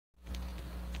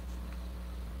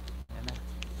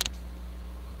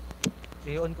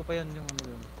I-on ko pa yan yung ano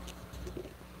yun.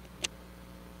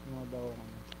 Yung mga bawang ano.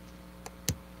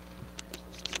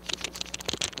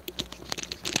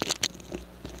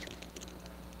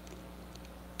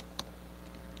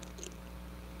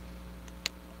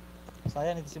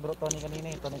 Sayang ito si Bro Tony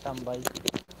kanina eh, Tony Tambay.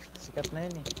 Sikat na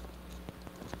yun eh.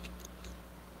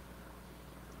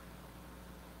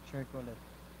 Share ko ulit.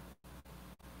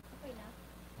 Okay na?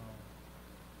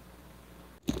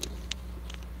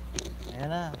 Ayan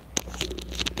na.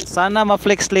 Sana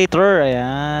ma-flex later.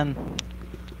 Ayan.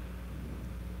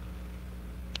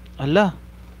 Ala.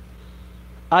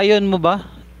 Ayon mo ba?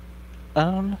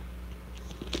 Ano?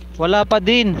 Wala pa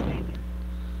din.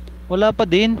 Wala pa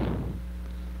din.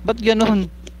 Ba't ganun?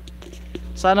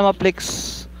 Sana ma-flex.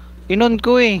 Inon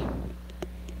ko eh.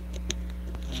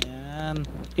 Ayan.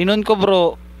 Inon ko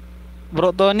bro.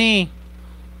 Bro Tony.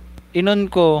 Inon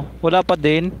ko. Wala pa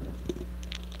din.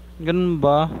 Ganun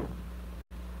ba?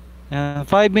 Ayan.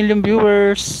 5 million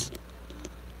viewers.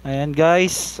 Ayan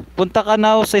guys. Punta ka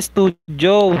na sa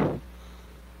studio.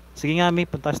 Sige nga Mi,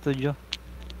 punta sa studio.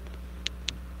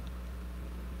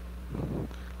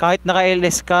 Kahit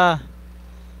naka-LS ka.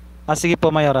 Ah sige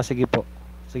po Mayora, sige po.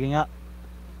 Sige nga.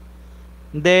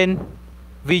 And then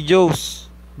videos.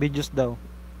 Videos daw.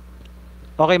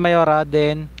 Okay Mayora,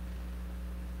 then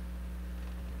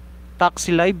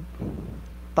taxi live.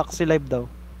 Taxi live daw.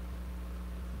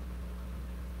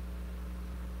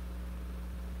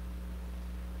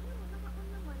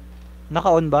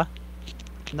 Naka-on ba?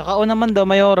 Naka-on naman daw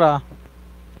Mayora.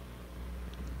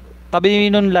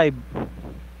 Tabi nun live.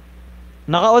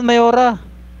 Naka-on Mayora.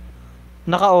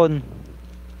 Naka-on.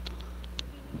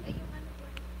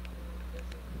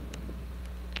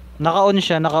 Naka-on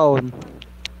siya, naka-on.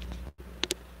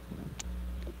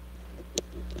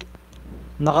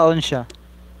 Naka-on siya.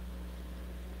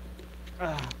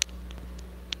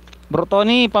 Bro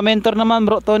Tony, pa-mentor naman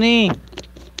Bro Tony.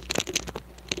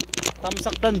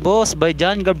 Tamsaktan Boss by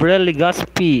John Gabriel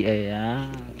Legaspi.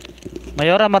 Ayan.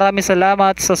 Mayora, maraming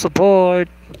salamat sa support.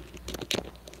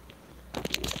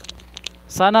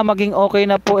 Sana maging okay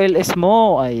na po LS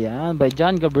mo. Ayan, by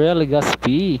John Gabriel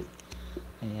Legaspi.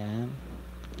 Ayan.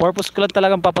 Purpose ko lang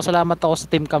talagang papasalamat ako sa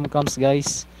Team Camcams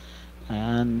guys.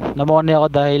 Ayan. Namuha ako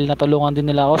dahil natulungan din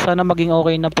nila ako. Sana maging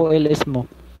okay na po LS mo.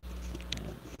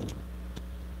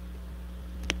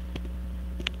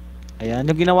 Ayan,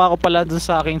 yung ginawa ko pala dun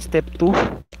sa aking step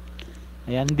 2.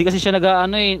 Ayan, hindi kasi siya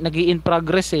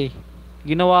nag-i-in-progress eh.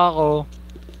 Ginawa ko,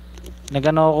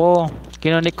 nagano ko,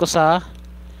 kinonik ko sa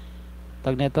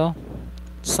tag nito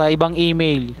sa ibang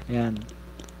email. Ayan.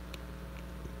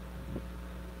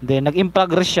 Then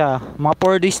nag-in-progress siya, mga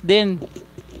 4 days din.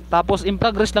 Tapos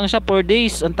in-progress lang siya 4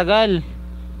 days, ang tagal.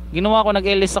 Ginawa ko,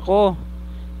 nag-LS ako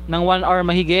ng 1 hour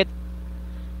mahigit.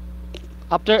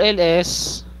 After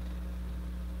LS,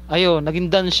 ayun, naging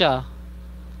done siya.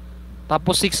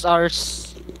 Tapos 6 hours.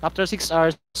 After 6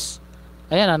 hours,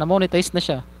 ayan na, na-monetize na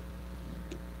siya.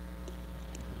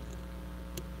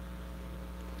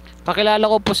 Kakilala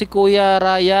ko po si Kuya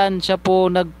Ryan. Siya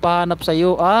po nagpahanap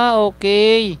sa'yo. Ah,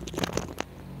 okay.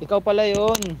 Ikaw pala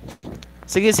yun.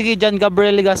 Sige, sige, John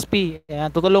Gabriel Legaspi.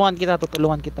 Ayan, tutulungan kita,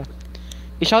 tutulungan kita.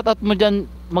 I-shoutout mo dyan,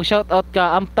 mag-shoutout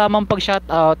ka. Ang tamang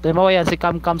pag-shoutout, halimbawa yan, si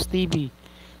Camcams TV.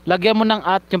 Lagyan mo ng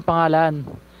 @ yung pangalan.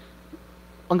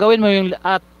 Ang gawin mo yung @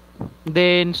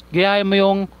 then gayahin mo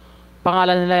yung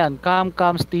pangalan nila yan,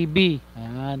 Camcams TV.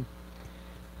 Ayan.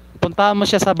 Puntahan mo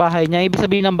siya sa bahay niya, ibig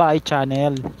sabihin ng bahay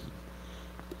channel.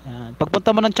 Ayan.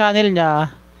 Pagpunta mo ng channel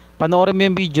niya, panoorin mo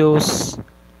yung videos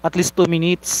at least 2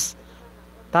 minutes.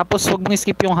 Tapos huwag mong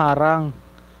skip yung harang.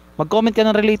 Mag-comment ka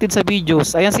ng related sa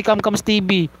videos. Ayan si Camcams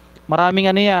TV. Maraming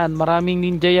ano yan, maraming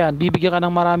ninja yan. Bibigyan ka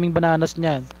ng maraming bananas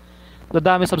niyan.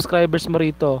 Dadami subscribers mo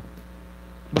rito.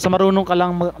 Basta marunong ka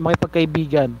lang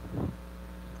makipagkaibigan.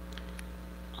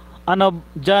 Ano,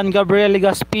 John Gabriel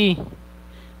Legaspi.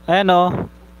 Ayan o.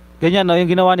 Ganyan o,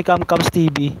 yung ginawa ni Camcams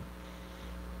TV.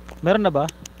 Meron na ba?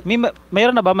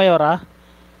 Mayroon na ba, Mayora?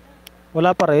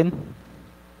 Wala pa rin.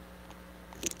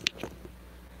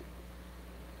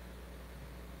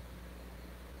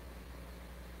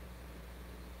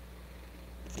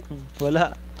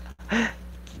 Wala.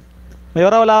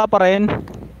 Mayora, wala pa rin.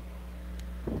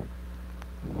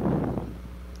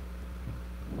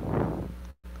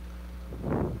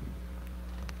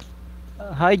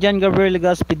 Hi John Gabriel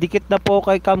Legaspi. Dikit na po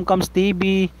kay Camcams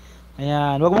TV.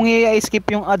 Ayan. Huwag mong i-skip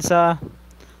yung ads ha.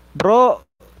 Bro,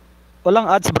 walang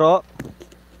ads bro.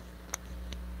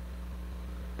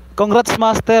 Congrats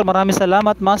Master. Maraming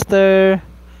salamat Master.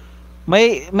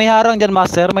 May harang dyan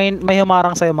Master. May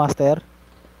humarang sa'yo Master.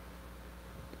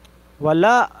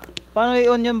 Wala. Paano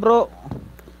i-on yun bro?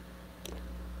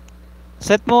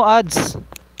 Set mo ads.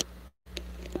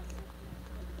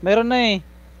 Meron na eh.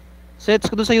 Sets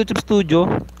ko doon sa YouTube Studio.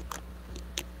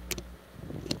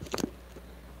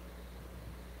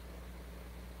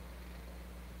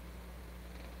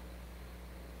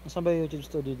 Nasaan ba yung YouTube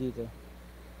Studio dito?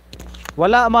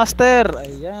 Wala, master.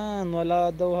 Ayan,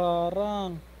 wala daw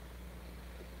harang.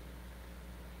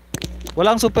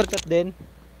 Walang supercut din.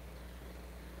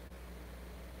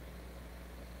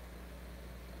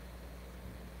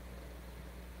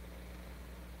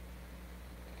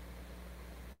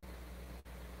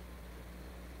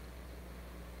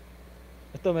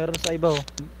 Ito meron sa iba oh.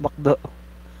 Bakdo.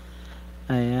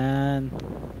 Ayan.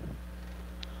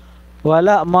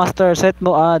 Wala, master. Set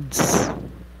mo ads.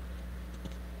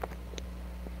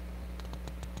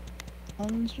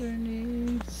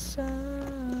 Underneath.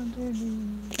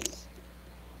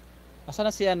 Asa na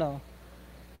si ano?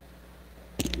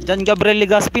 Jan Gabriel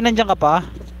Legaspi, nandiyan ka pa?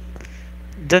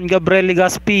 Jan Gabriel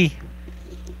Legaspi.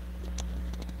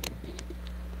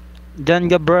 Jan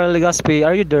Gabriel Legaspi,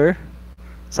 are you there?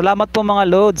 Salamat po mga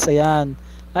loads. Ayan.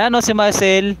 Ayan o si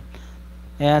Marcel.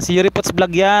 Ayan, si Yuripots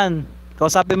Vlog yan.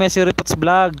 Kausapin mo yung si Yuripots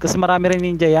Vlog kasi marami rin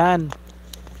ninja yan.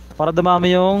 Para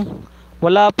dumami yung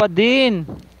wala pa din.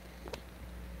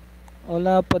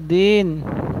 Wala pa din.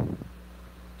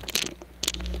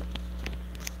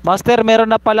 Master,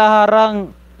 meron na pala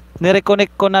harang.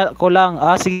 Nireconnect ko lang.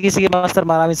 Ah, sige master,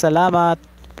 maraming salamat.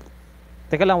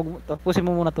 Teka lang, tapusin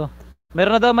mo muna to.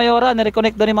 Meron na daw Mayora,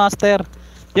 nireconnect daw ni master.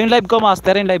 Yung live ko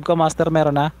master,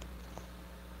 meron na.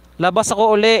 Labas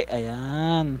ako uli.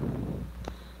 Ayan.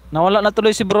 Nawala na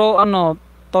tuloy si bro, ano,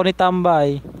 Tony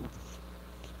Tambay.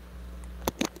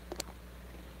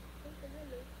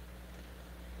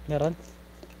 Meron?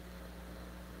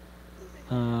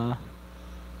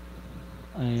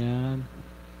 Ayan.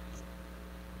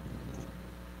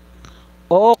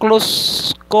 Oo,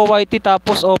 close ko YT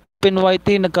tapos open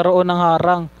YT, nagkaroon ng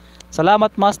harang.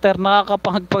 Salamat master,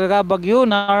 nakakapagpagabagyo,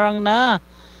 harang na.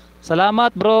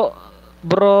 Salamat bro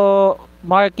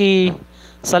Marky.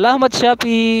 Salamat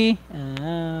Shopee.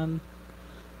 Ayan.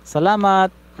 Salamat.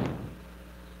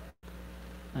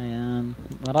 Ayan.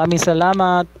 Maraming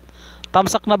salamat.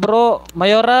 Tamsak na bro.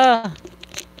 Mayora,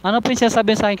 ano po yung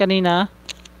sinasabi sa akin kanina?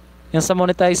 Yung sa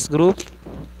monetized group.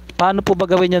 Paano po ba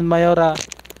gawin yan Mayora?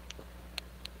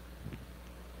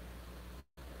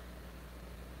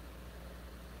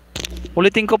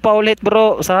 Ulitin ko pa ulit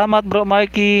bro. Salamat bro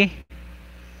Marky.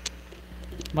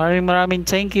 Maraming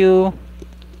thank you.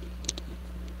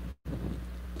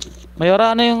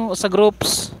 Mayora, ano yung sa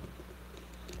groups?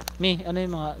 Ano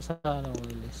yung mga sa ano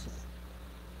list?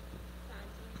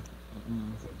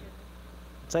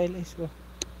 Sa LS ko.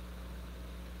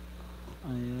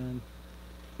 Ayan.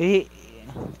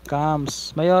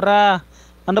 Cams. Mayora,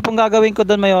 ano pong gagawin ko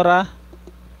doon Mayora?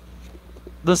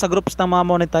 Doon sa groups ng mga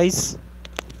monetize?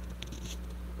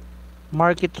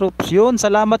 Market troops. Yun,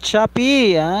 salamat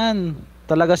Shopee. Yan.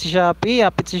 Talaga si Shopee.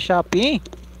 Hapit si Shopee.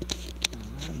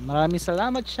 Maraming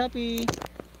salamat Shopee.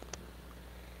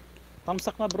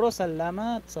 Tamsak na bro.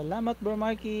 Salamat. Salamat bro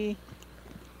Marky.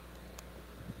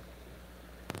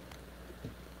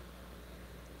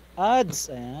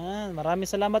 Ads. Ayan.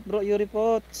 Maraming salamat bro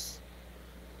Yuripots.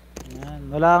 Ayan.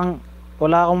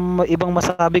 Wala akong ibang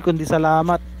masabi kundi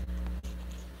salamat.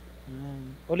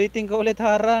 Ayan. Ulitin ko ulit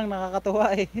harang.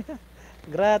 Nakakatuwa eh.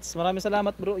 Grats. Maraming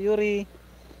salamat bro Yuri.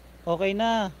 Okay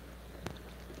na.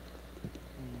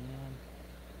 Ayan.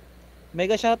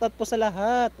 Mega shoutout po sa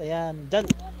lahat. Ayan. Jan.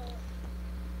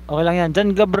 Okay lang yan.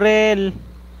 Jan Gabriel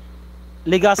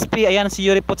Legaspi. Ayan si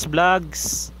Yuripots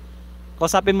Vlogs.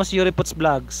 Kausapin mo si Yuripots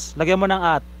Vlogs. Lagyan mo ng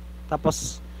at.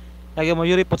 Tapos lagyan mo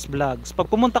Yuripots Vlogs.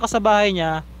 Pag pumunta ka sa bahay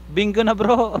niya, bingo na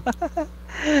bro.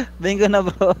 Bingo na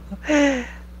bro.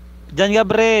 Jan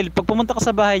Gabriel, pag pumunta ka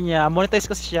sa bahay niya, monetize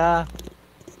kasi siya.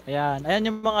 Ayan. Ayan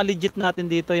yung mga legit natin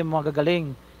dito, yung mga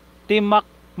gagaling. Team Mac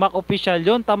official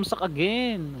yun. Tamsak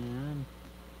again. Ayan.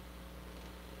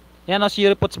 Ayan o si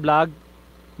Yuripots Vlog.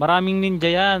 Maraming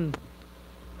ninja yan.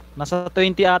 Nasa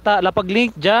 20 ata. Lapag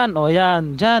link dyan. O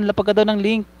yan. Dyan. Lapag ka daw ng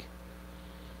link.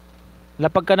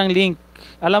 Lapag ka ng link.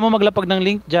 Alam mo maglapag ng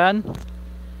link dyan.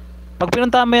 Pag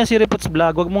pinuntahan mo yan si Yuripots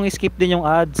Vlog, huwag mong skip din yung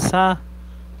ads ha.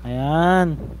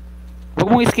 Ayan. Huwag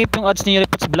mong skip yung ads ni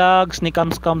Yuripots Vlogs, ni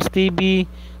Cams TV,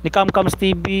 ni Camcams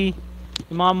TV.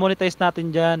 Yung mga monetize natin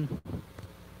dyan.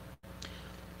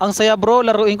 Ang saya bro.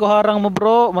 Laruin ko harang mo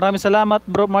bro. Maraming salamat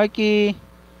bro Marky.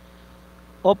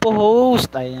 Opo host.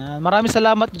 Ayan. Maraming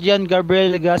salamat Jan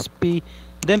Gabriel Legaspi.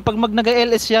 Then pag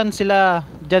nag-LS yan sila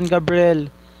Jan Gabriel.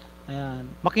 Ayan.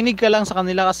 Makinig ka lang sa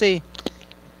kanila kasi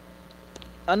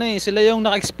ano eh, sila yung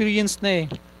naka-experience na eh.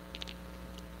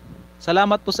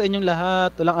 Salamat po sa inyong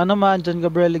lahat. Walang ano man, John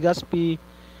Gabriel Legaspi.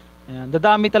 Ayan,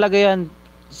 dadami talaga yan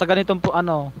sa ganitong po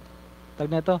ano, tag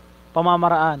nito,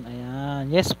 pamamaraan. Ayan,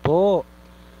 yes po.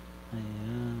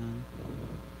 Ayan.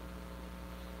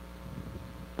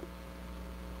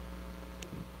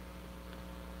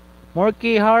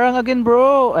 Morky, harang again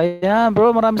bro. Ayan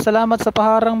bro, maraming salamat sa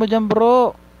paharang mo dyan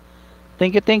bro.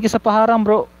 Thank you sa paharang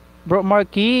bro. Bro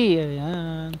Marky.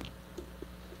 Ayan.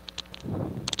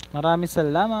 Maraming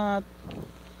salamat.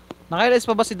 Nakailis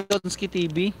pa ba si Donski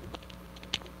TV?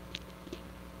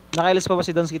 Nakailis pa ba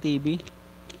si Donski TV?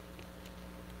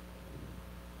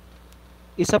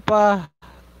 Isa pa.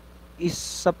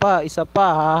 Isa pa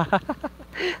ha.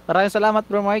 Maraming salamat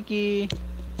bro Marky.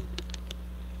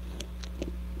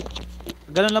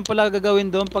 Ganun lang pala gagawin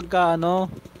doon pagka ano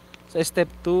sa step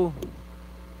 2.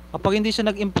 Kapag hindi siya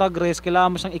nag-in-progress,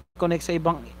 kailangan mo siyang i-connect sa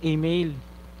ibang email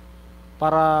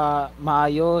para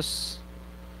maayos.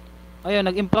 Ayun,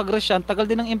 nag-in-progress siya. Ang tagal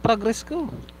din ng in-progress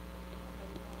ko.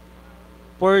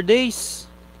 4 days.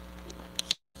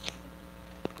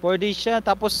 4 days siya.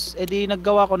 Tapos, edi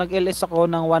naggawa ko, nag-LS ako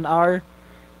ng 1 hour.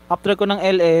 After ko ng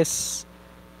LS,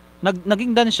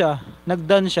 naging done siya.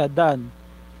 Nag-done siya, done.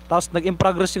 Tapos,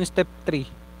 nag-in-progress yung step 3.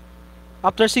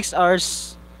 After 6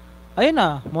 hours, ayun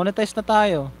na, monetize na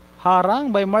tayo. Harang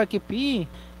by Marky P.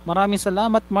 Maraming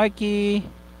salamat, Marky.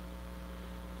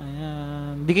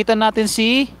 Ayan. Dikitan natin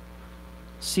si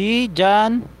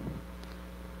John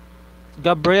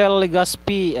Gabriel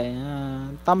Legaspi.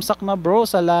 Ayan. Tamsak na bro.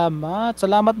 Salamat.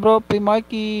 Salamat bro, P.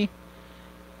 Marky.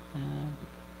 Ayan.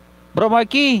 Bro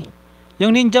Marky,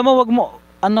 yung ninja mo, wag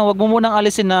mo munang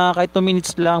alisin na kahit 2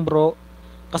 minutes lang, bro.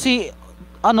 Kasi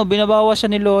binabawa siya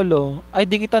ni Lolo. Ay,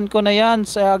 dikitan ko na yan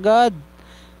sa agad.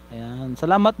 Ayan,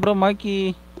 salamat bro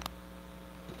Marky.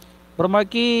 Bro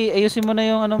Marky, ayusin mo na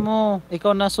yung ano mo.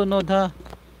 Ikaw na sunod ha.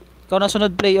 Ikaw na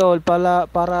sunod play all para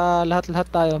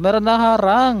lahat-lahat tayo. Meron na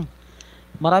harang.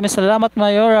 Maraming salamat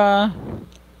Mayora.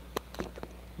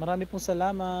 Marami pong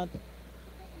salamat.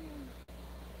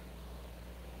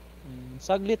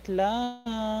 Saglit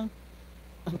lang.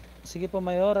 Sige po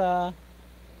Mayora.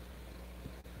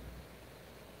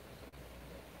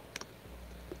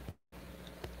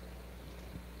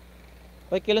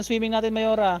 Hoy, kailan swimming natin,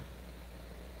 Mayora?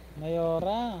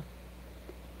 Mayora.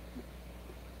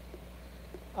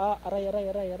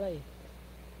 Aray.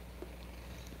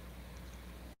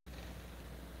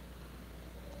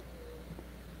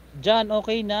 Jan,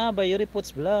 okay na ba Yuri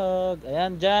Puts Vlog?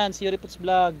 Ayan, Jan, si Yuri Puts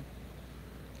Vlog.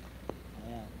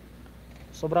 Ayan.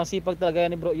 Sobrang sipag talaga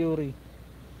yan ni Bro Yuri.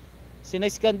 Si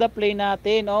Nice Ganda play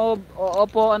natin.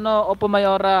 Opo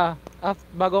Mayora.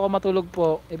 Bago ako matulog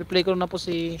po, i-play ko na po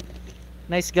si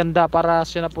Nice Ganda para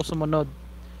siya na po sumunod.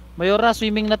 Mayora,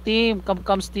 swimming na team.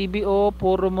 Camcams TV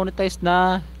puro monetize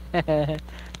na.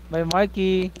 By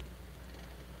Marky.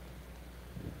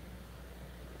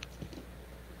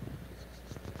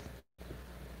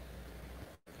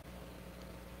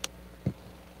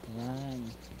 Yan.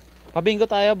 Pabingo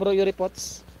tayo bro Yuri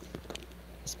Pots.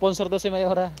 Sponsor daw si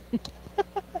Mayora.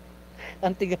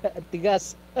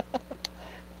 Antigas.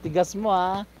 Tigas mo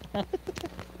ha.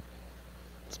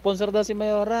 Sponsor daw si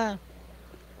Mayora.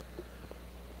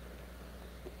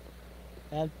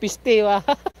 Ayan, piste wa.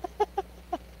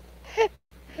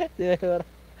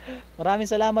 Maraming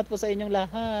salamat po sa inyong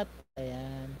lahat.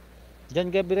 Ayan.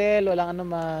 John Gabriel, walang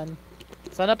anuman.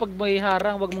 Sana pag may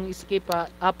harang, wag mong escape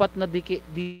ha. 4 na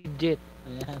digit.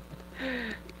 Ayan.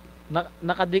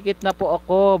 Nakadikit na po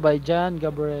ako by John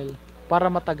Gabriel. Para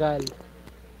matagal.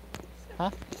 Ha?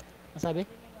 Ano sabi?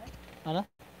 Ano?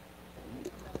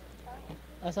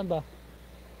 Asan ba?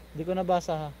 Hindi ko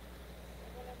nabasa ha.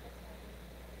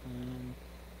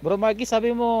 Bro Marky,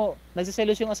 sabi mo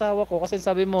nagsiselos yung asawa ko kasi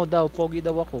sabi mo daw pogi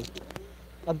daw ako.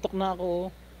 Antok na ako.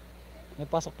 May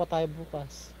pasok pa tayo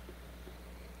bukas.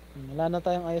 Wala na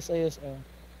tayong ayos-ayos.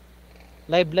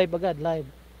 Live agad, live.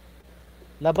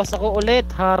 Labas ako ulit,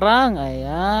 harang.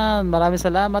 Ayan, maraming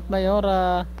salamat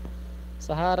Mayora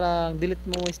sa harang. Delete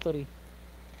mo history.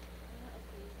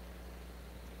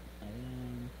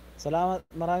 Ayan. Salamat,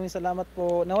 maraming salamat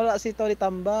po. Nawala si Tony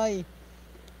Tambay.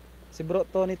 Si Bro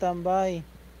Tony Tambay.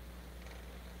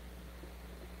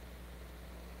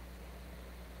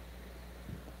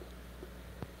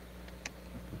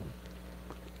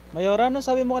 Mayora, anong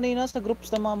sabi mo kanina sa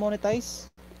groups na mga monetize?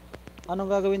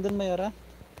 Anong gagawin doon Mayora?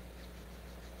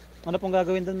 Ano pong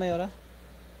gagawin doon Mayora?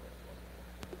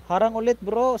 Harang ulit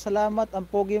bro, salamat. Ang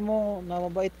pogi mo, na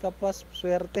mabait ka pa,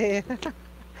 swerte.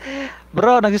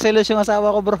 Bro, nagsiselos yung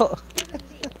asawa ko bro.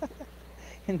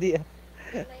 Hindi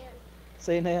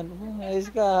Sa'yo na yan.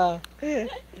 Ayos ka.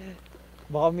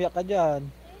 Baka umiyak ka dyan.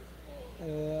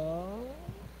 Uh,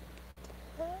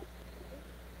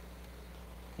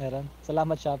 Meron.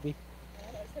 Salamat Shopee.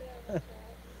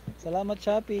 Salamat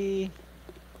Shopee.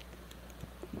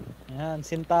 Ayan,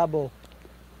 sintabo.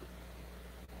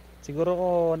 Siguro ko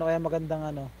ano kaya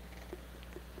magandang ano,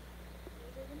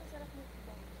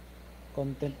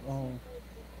 content. Oh.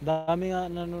 Dami nga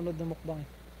nanonood ng mukbang.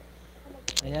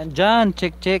 Ayan dyan,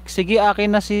 check check. Sige,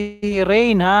 akin na si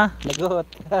Rain ha. Lagot.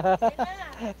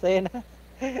 Sa'yo na.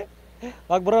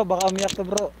 Wag bro, baka umiyak to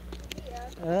bro.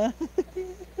 Ah?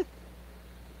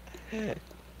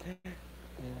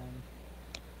 Ayan.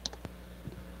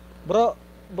 Bro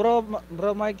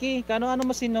Marky, ano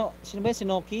mo sino ba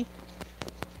yun?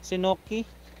 Sinoki?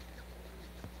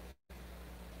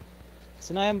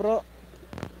 Sino yan bro?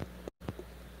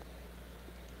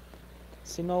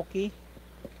 Sinoki?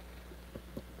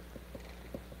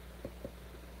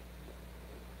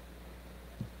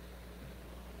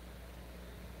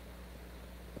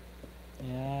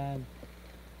 Ayan.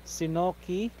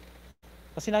 Sinoki?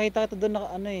 Kasi nakita ko doon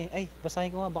na ano eh. Ay,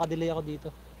 basahin ko nga, baka delay ako dito.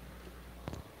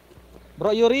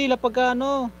 Bro Yuri, lapag ka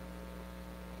ano?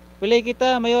 Pili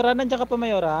kita, Mayora, nandiyan ka pa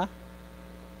Mayora?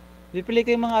 Ipipili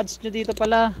ko yung mga ads nyo dito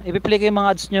pala. Ipipili ko yung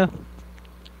mga ads nyo.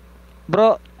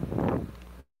 Bro,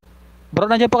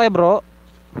 nandiyan pa kayo bro?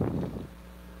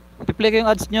 Ipipili ko yung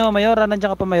ads nyo, Mayora,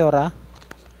 nandiyan ka pa Mayora?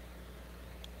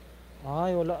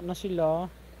 Ay, wala na sila.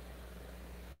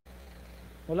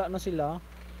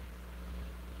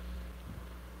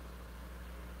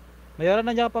 Mayora,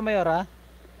 nandiyan ka pa Mayora?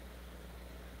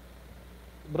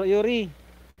 Bro Yuri.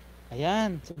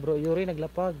 Ayan, si Bro Yuri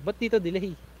naglapag. Ba't dito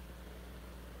delay?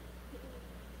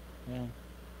 Ayan.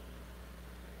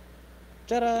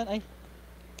 Charan, ay.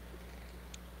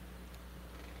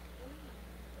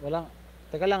 Walang.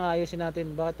 Teka lang, ayusin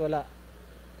natin. Bakit wala?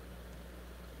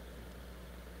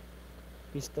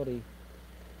 History.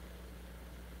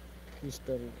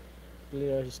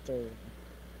 Clear history.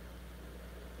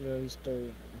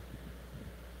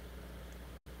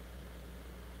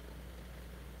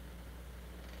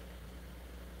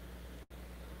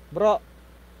 Bro.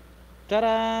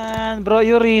 Charan, Bro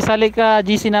Yuri, sali ka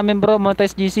GC namin bro,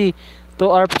 monetize GC.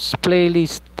 2 hours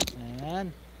playlist.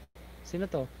 Ayan. Sino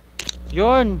to?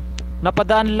 Yorn,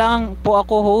 napadaan lang po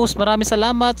ako host. Maraming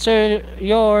salamat Sir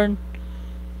Yorn.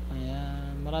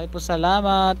 Ayan, marami po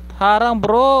salamat. Harang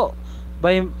bro.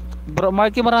 By Bro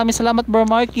Marky, maraming salamat Bro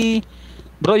Marky.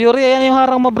 Bro Yuri, ayan yung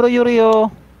harang mo Bro Yuri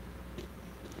oh.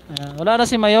 Ayan, wala na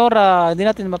si Mayora. Hindi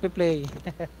natin mapiplay.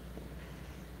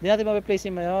 Hindi natin mapiplay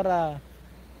si Mayora.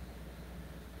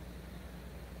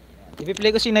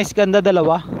 Ipi-play ko si Nice Ganda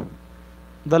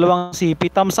dalawang CP.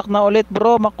 Tamsak na ulit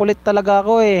bro, makulit talaga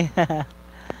ako eh.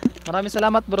 Maraming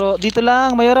salamat bro. Dito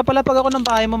lang, Mayora pala pag ako ng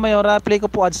bahay mo Mayora, play ko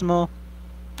po ads mo.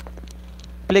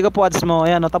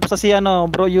 Ayan, oh. Tapos na si ano,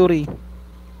 Bro Yuri.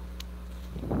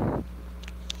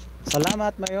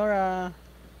 Salamat Mayora.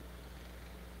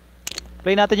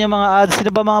 Play natin yung mga ads.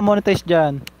 Sino ba mga monetize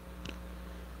dyan?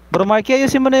 Bro Marky,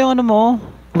 ayusin mo na yung ano mo,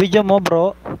 video mo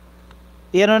bro.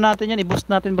 I-ano natin yan, i-boost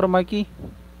natin Bro Marky.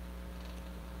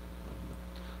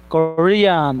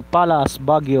 Korean Palace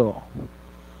Baguio.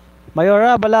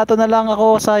 Mayora, balato na lang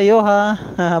ako sa iyo ha.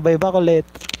 Bye ba kulit.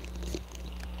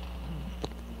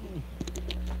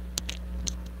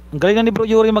 Ang galing na ni Bro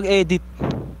Yuri mag-edit.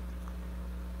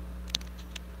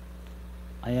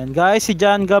 Ayan guys, si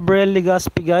John Gabriel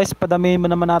Legaspi guys. Padamihin mo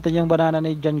naman natin yung banana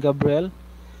ni John Gabriel.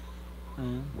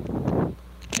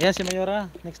 Ayan si Mayora.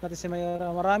 Next natin si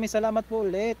Mayora. Maraming salamat po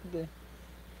ulit.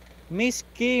 Miss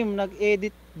Kim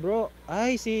nag-edit bro.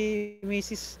 Ay si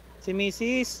Mrs.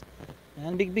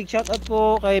 Ayan, big shout out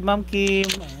po kay Ma'am Kim.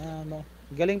 Ayan,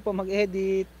 galing po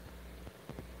mag-edit.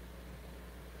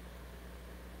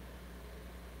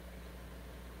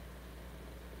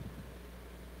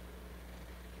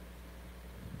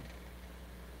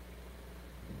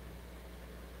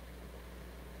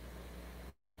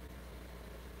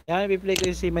 Ayan, i-play ko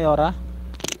si Mayora.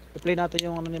 I-play natin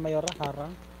yung ano ni Mayora,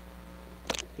 harang.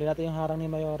 Play natin yung harang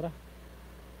ni Mayora.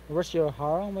 Where's your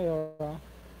harang Mayora?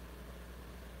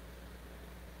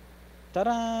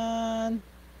 Taran!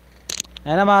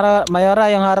 Ayan na Mayora,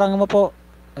 yung harang mo po.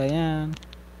 Ayan.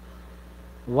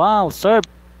 Wow, Surf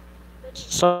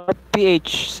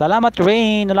PH. Salamat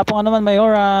Rain. Wala pong ano man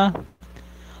Mayora.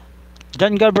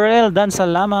 John Gabriel, Dan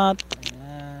salamat.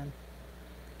 Ayan.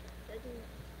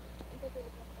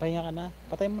 Pahinga ka na.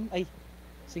 Patay mo. Ay,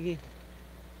 sige.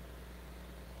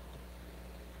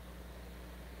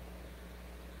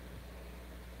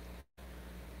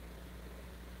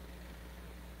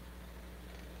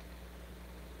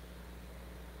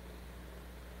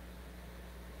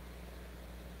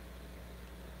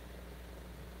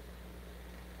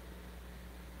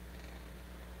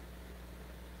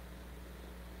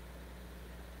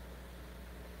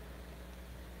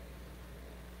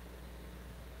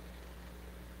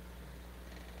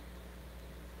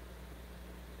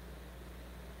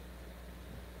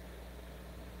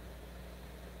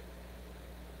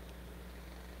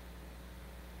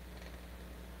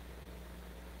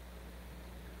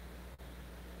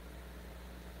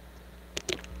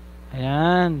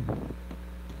 Ayan.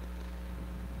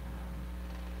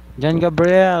 Jan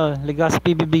Gabriel,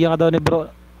 Legaspi, bibigyan ka daw ni Bro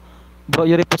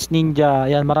Yuriputs Ninja.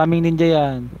 Ayan, maraming ninja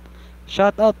yan.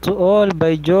 Shout out to all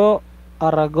by Joe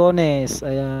Aragones.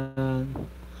 Ayan.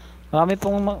 Marami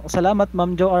pong salamat,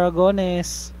 Ma'am Joe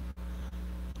Aragones.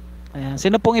 Ayan.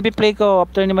 Sino pong ipi-play ko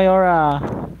after ni Mayora?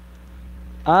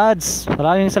 Ads.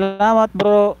 Maraming salamat,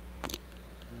 bro.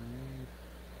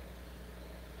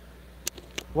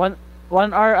 1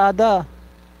 hour ada.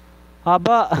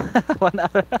 Haba. 1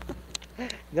 hour.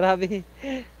 Grabe.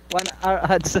 1 hour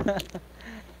ads.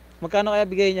 Magkano kaya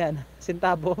bigay niyan?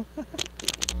 Sintabo.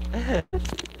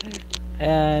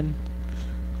 Ayan.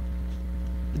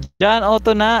 Jan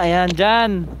Auto na. Ayan,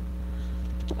 Jan.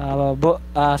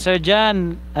 Sir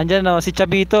Jan, andyan no, si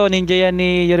Chabito, ninja yan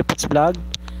ni Yuriputs Vlog.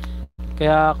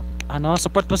 Kaya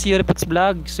support mo si Yuriputs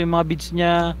Vlog, so yung mga vids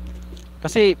niya.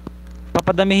 Kasi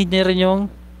papadamihin niya rin yung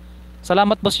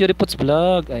salamat boss Yuriputs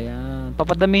Vlog. Ayan,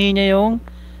 papadamihin niya yung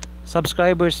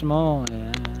subscribers mo.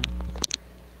 Ayan.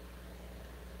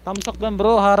 Thumbs up lang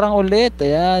bro, harang ulit.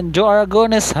 Ayan, Joe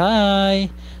Aragones, hi.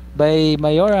 By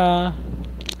Mayora.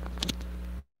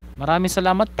 Maraming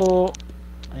salamat po.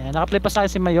 Ayan, nakaplay pa sa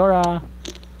akin si Mayora.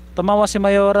 Tumawa si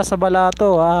Mayora sa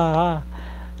balato.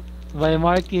 By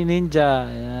Marky Ninja.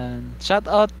 Ayan. Shout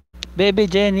out Baby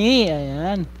Jenny.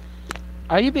 Ayan.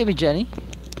 Are you Baby Jenny?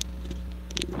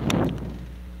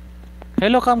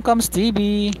 Hello Kamkams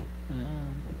TV.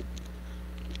 Ayan.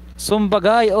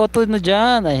 Sumbagay auto na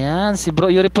dyan. Ayan, si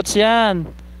Bro Yuriputs yan.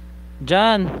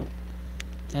 Dyan.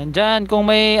 Ayan, dyan. Kung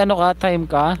may time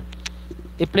ka,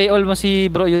 i-play all mo si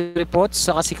Bro Yuriputs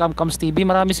saka si Kamkams TV.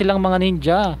 Marami silang mga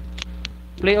ninja.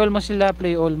 Play all mo sila,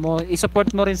 play all mo. I-support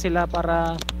mo rin sila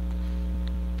para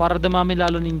dumami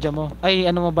lalo ninja mo. Ay,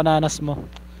 bananas mo.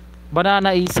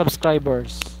 Banana is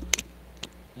subscribers.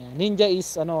 Ayan. Ninja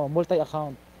is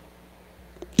multi-account.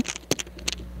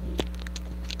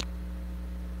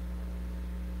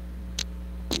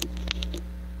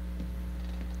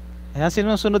 Ayan,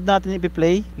 sinusunod natin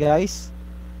i-play, guys.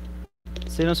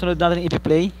 Sinusunod natin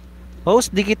i-play. Host,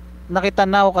 dikit nakita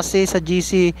na ako kasi sa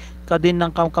GC ka din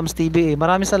ng Kamkams TV.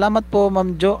 Maraming salamat po,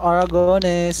 Ma'am Jo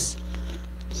Aragones.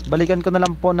 Balikan ko na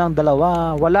lang po ng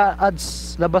 2. Wala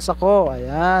ads, labas ako.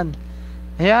 Ayan.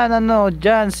 Ayan,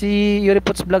 dyan, si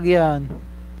Yuriputs Vlog yan.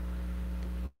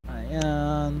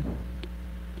 Ayan.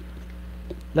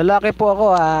 Lalaki po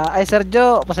ako. Ay,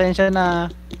 Sergio, pasensya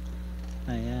na.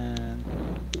 Ayan.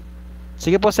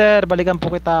 Sige po, sir. Balikan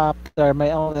po kita after my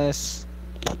honest.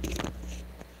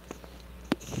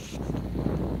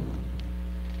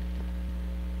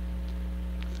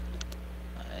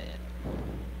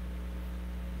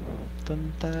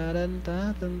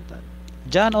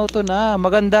 Jan Auto na.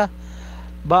 Maganda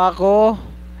ba ako?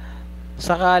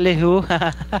 Sakali ho.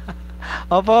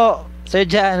 Opo, Sir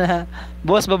Jan.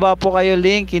 Boss, baba po kayo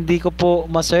link. Hindi ko po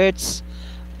ma-search.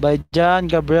 By Jan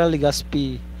Gabriel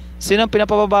Legaspi. Sino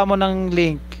pinapababa mo ng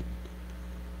link?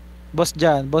 Boss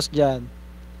Jan.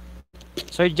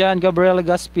 Sir Jan Gabriel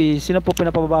Legaspi. Sino po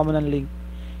pinapababa mo ng link?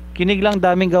 Kinig lang,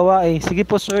 daming gawa eh. Sige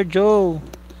po, Sir Joe.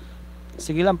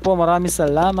 Sige lang po, maraming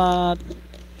salamat.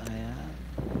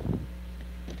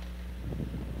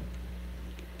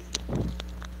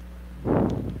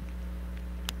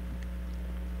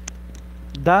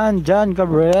 Ayan. Jan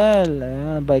Gabriel.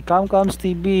 Ayan, by Kamkams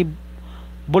TV.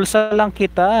 Bulsa lang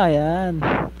kita. Ayan.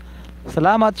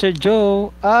 Salamat, Sir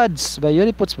Joe. Ads by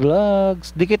Yuriputs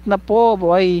Vlogs. Dikit na po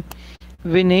by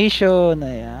Venation.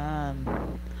 Ayan.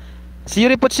 Si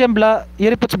Yuriputs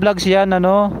Vlogs yan,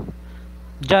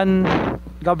 Jan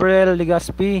Gabriel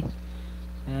Legaspi.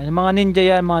 Ayan, mga ninja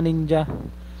yan,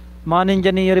 mga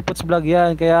ninja ni Yuriputs Vlog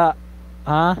yan. Kaya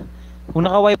kung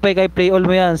naka wifi kay play all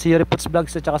mo yan, si Yuriputs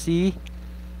Vlogs at saka si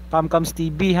Kamkams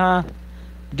TV ha.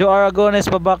 Joe Aragones,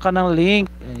 baba ka ng link.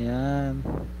 Ayan.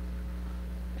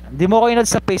 Hindi mo ko inad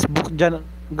sa Facebook, Jan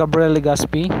Gabriel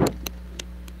Legaspi.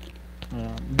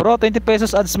 Bro, 20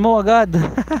 pesos ads mo agad.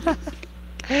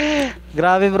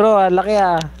 Grabe bro, laki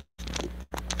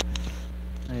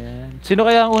Ayan. Sino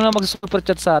kaya ang unang mag-super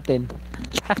chat sa atin?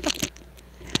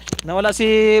 Nawala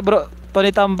si Bro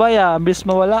Tony Tambay Bilis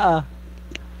mawala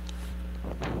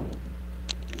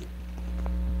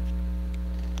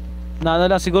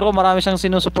lang, siguro marami siyang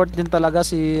sinusupport din talaga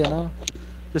si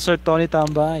Sir Tony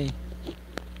Tambay.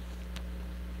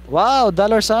 Wow,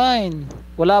 $sign.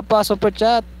 Wala pa super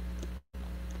chat.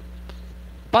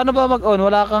 Paano ba mag-on?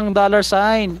 Wala kang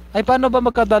 $sign. Ay, paano ba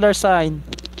magka $sign?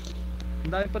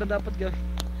 Ang dami pa na dapat gawin.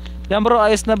 Yan bro,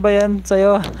 ayos na ba yan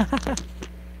sa'yo?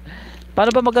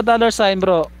 Paano ba magka $sign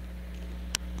bro?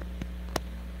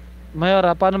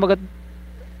 Mayora, paano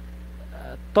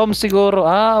Tom siguro.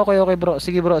 Ah, okay, okay bro.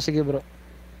 Sige bro, sige bro.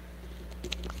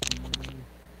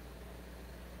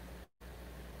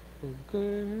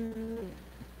 Okay.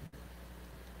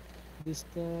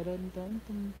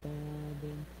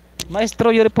 Maestro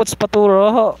Yuri Puts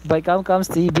Paturo by Camcams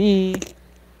TV.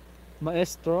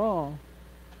 Maestro.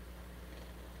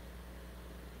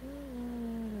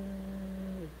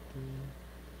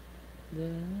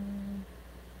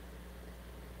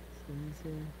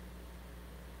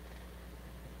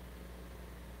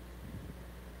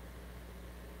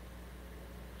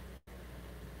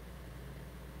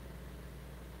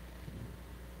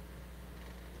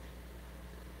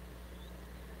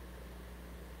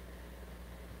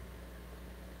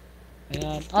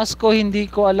 Ayan. Asko, hindi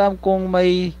ko alam kung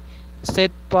may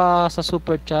set pa sa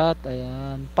super chat.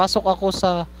 Ayan. Pasok ako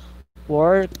sa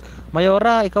work.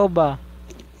 Mayora, ikaw ba?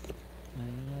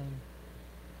 Ayan.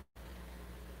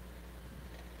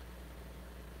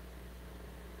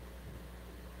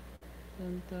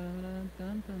 Tan, taran,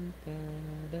 tan, tan,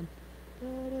 taran.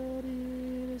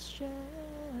 Tarari,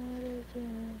 shara,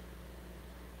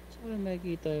 saan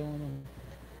nakikita yung ano?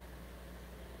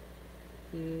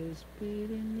 Is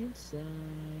beating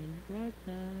inside right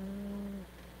now.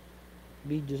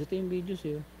 Videos, ito yung videos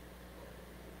yun.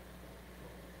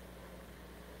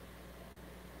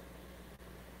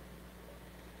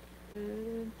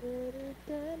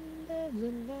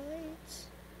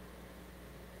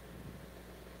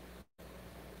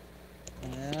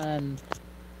 Ayan.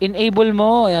 Enable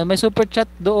mo. Ayan, may super chat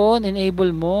doon.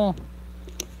 Enable mo.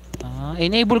 Ah,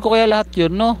 enable ko kaya lahat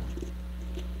yun, no?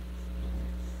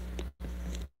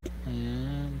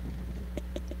 Ayan.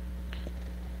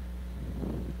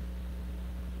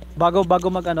 Bago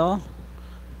mag ano?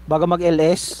 Bago mag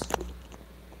LS.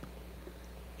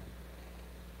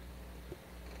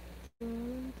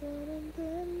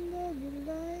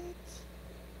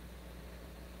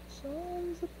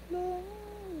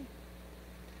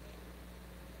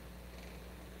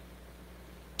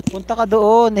 Punta ka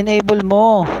doon, enable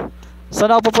mo.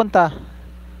 Saan ako pupunta?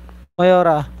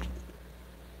 Mayora.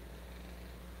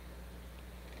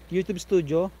 YouTube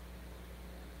Studio.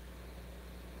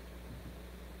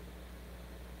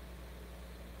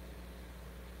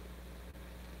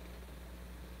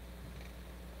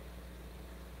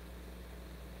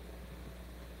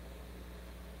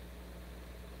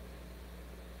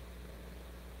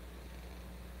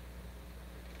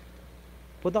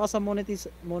 Punta ka sa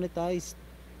monetize.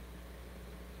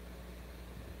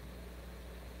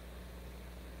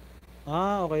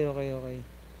 Ah, okay, okay, okay.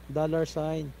 Dollar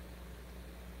sign.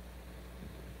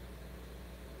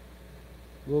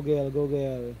 Google.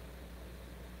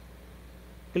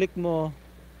 Click mo.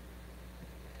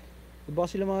 Iba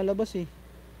sila mga labas eh.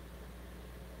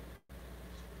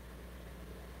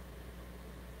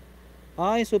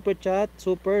 Ay, super chat,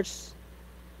 supers.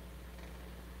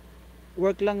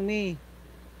 Work lang me.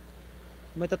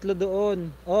 May tatlo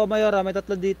doon. Oh, Mayora, may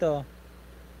tatlo dito.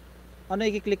 Ano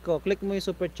i-click ko? Click mo yung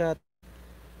super chat.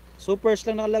 Supers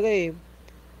lang nakalagay.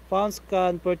 Funds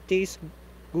can purchase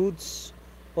goods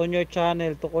on your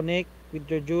channel to connect with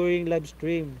your during live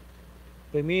stream.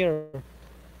 Premiere.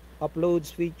 Uploads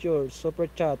features. Super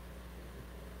chat.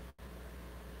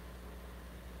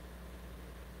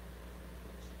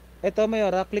 Eto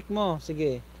Mayora, click mo.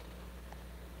 Sige.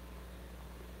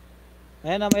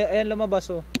 Ayan lumabas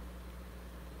oh.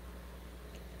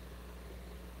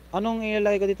 Anong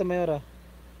ilalagay ko dito Mayora?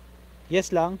 Yes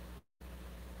lang.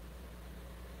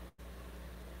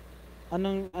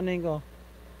 Anong yun ko?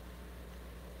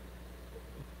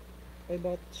 Ay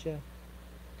bakit siya?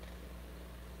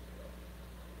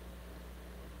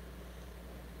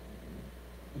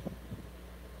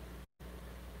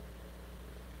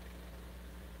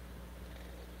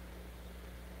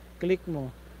 Click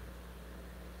mo.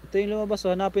 Ito yung lumabas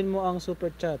oh. Hanapin mo ang super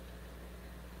chat.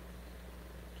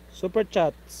 Super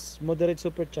chats. Moderate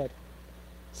super chat.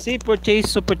 See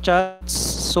purchase super chats,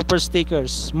 super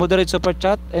stickers, moderate super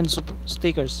chat and super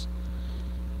stickers.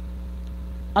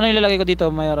 Ano ilalagay ko dito,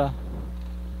 Mayora?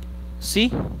 See?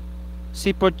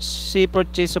 See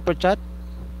purchase super chat.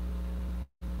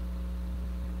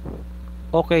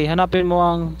 Okay, hanapin mo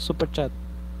ang super chat.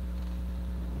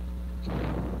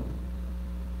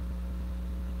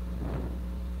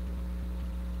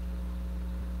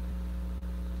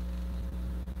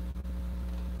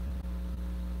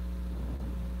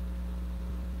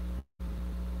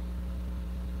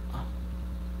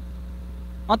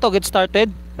 Ano to, get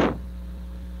started?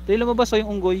 Ito yung lumabas o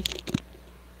yung unggoy.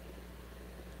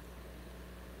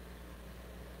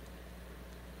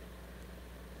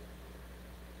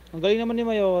 Ang galing naman ni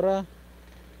Mayora.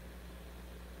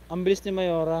 Ang bilis ni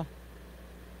Mayora.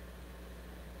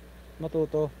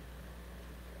 matuto.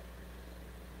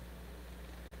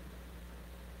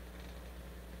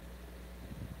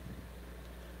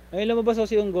 Ay, lumabas ako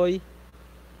si Unggoy.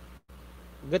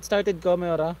 Get started ko,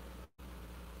 Mayora.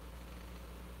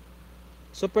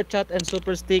 Super chat and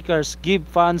super stickers give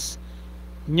fans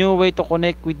new way to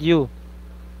connect with you.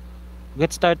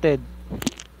 Get started.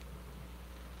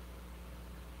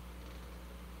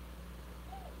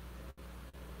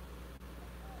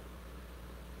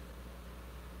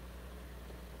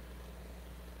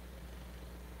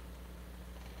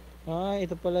 Ah,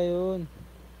 ito pala yun.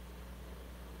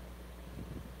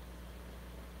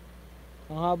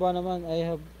 Ang haba naman. I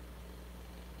have...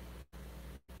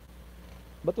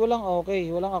 Ba't walang okay?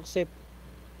 Walang accept.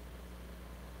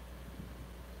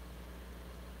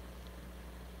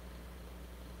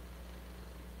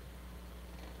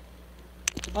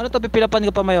 Ano to? Pipilapan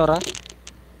ka pa, Mayora?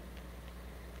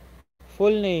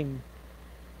 Full name.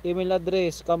 Email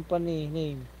address. Company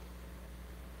name.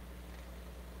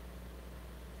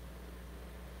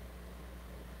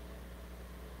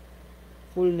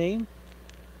 Full name?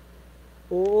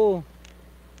 Oo.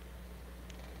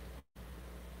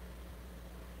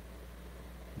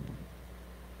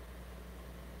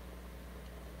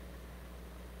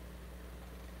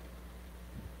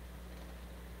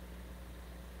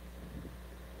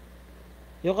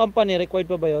 Yung company, required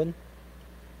pa ba yun?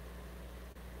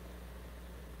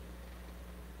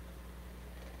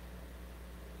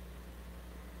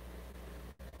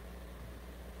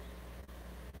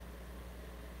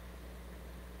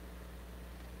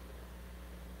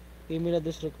 Email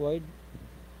address required?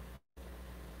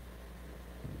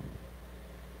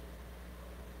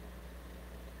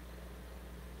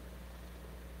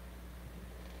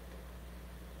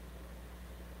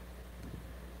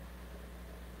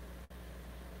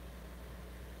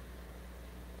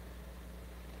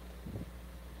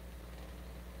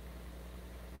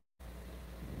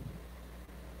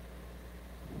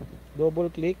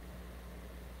 Double click.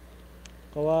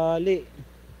 Kawali.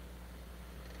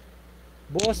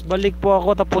 Boss, balik po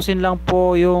ako. Tapusin lang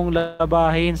po yung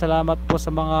labahin. Salamat po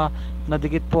sa mga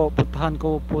nadikit po. Putahan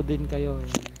ko po din kayo.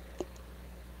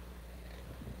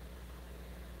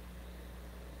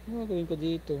 Ano gagawin ko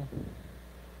dito?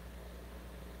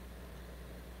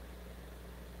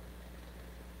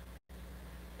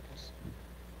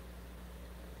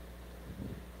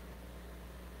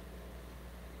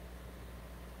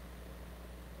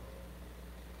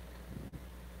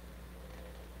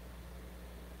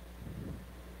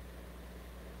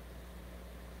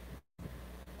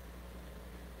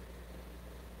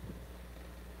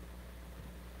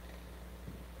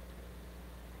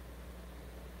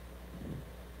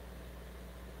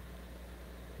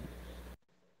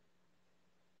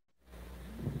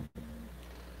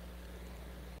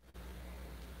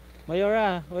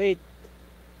 Mayora, wait.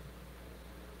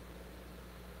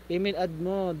 Email ad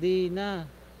mo, di na.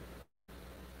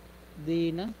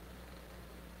 Di na.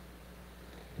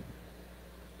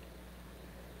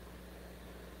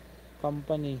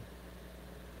 Company.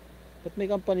 Ba't may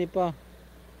company pa?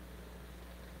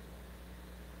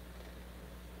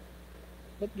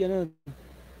 Ba't ganun?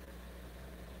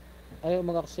 Ayaw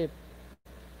mag-accept.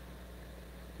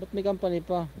 Ba't may company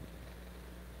pa?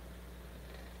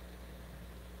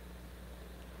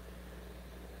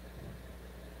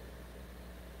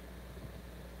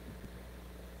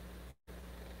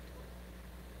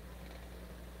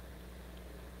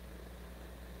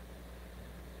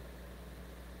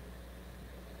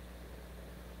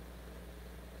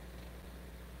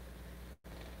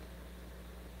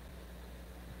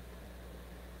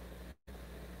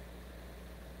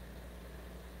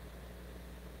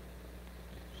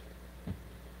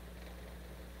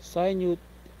 Sign you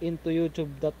into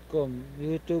youtube.com,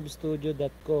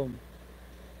 youtubestudio.com,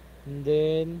 and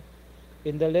then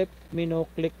in the left menu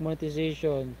click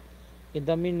monetization. In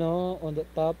the menu on the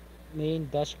top main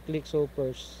dash click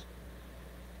supers.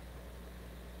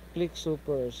 Click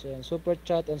supers and super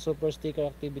chat and super sticker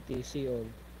activity. See all.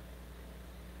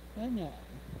 Ano?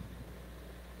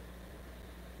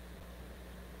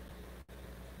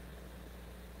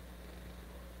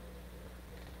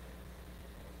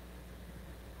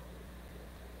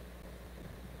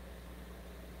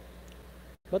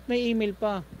 Ba't may email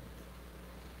pa?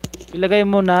 Ilagay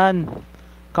mo nan.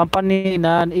 Company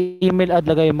nan. Email ad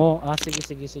lagay mo. Ah, sige,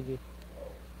 sige, sige.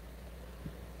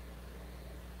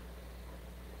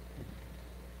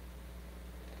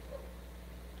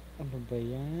 Ano ba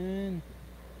yan?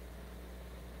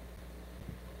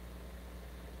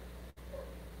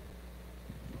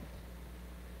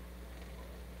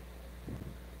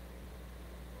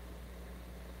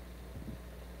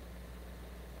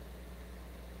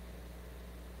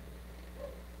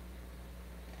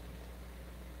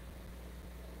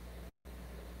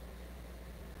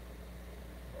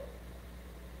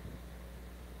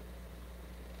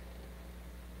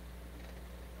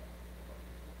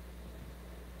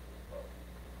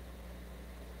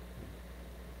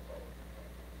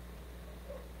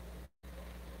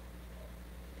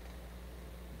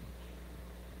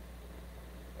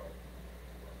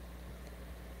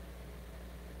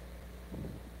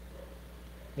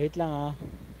 Wait lang ah.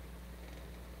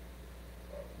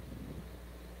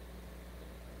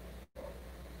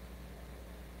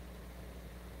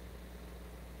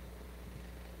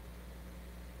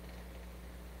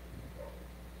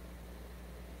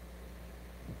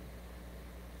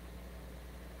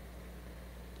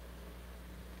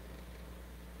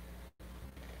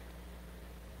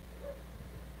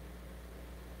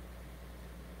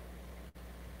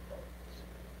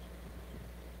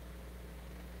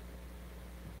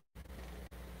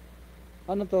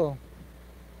 Ano to?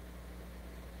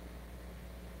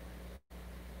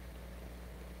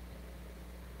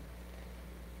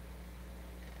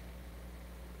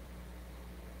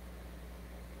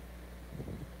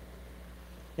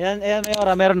 Yan, ayan, may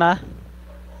ora, meron na.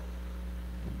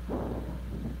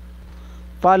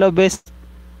 Follow best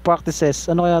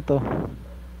practices. Ano kaya to?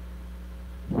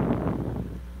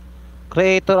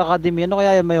 Creator Academy. Ano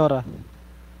kaya yan, Mayora?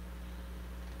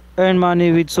 Earn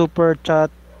money with super chat.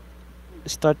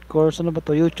 Start course. Ano ba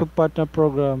to? YouTube partner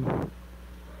program.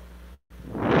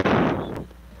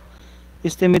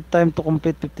 Estimate time to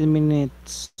complete 15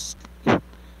 minutes.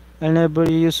 I never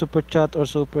use super chat or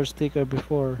super sticker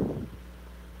before.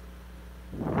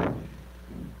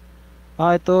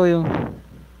 Ah, ito yung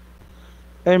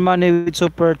earn money with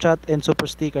super chat and super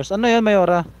stickers. Ano yan,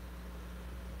 Mayora?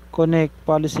 Connect,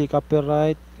 policy,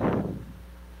 copyright.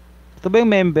 Ito ba yung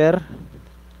member?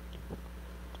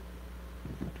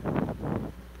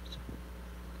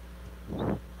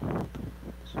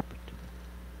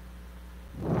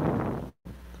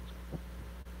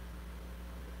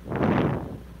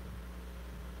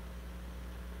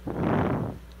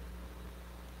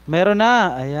 Meron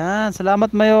na. Ayan.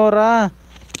 Salamat, Mayora.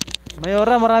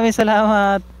 Mayora, maraming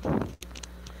salamat.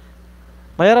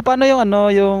 Mayora, paano yung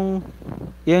ano, yung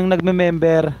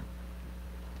nagme-member?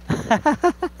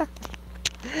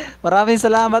 Maraming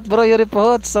salamat, bro. You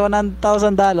report sa $1,000.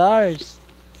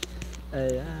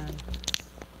 Ayan.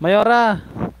 Mayora,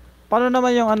 paano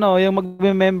naman yung ano, yung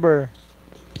magme-member?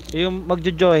 Yung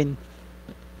magjo-join?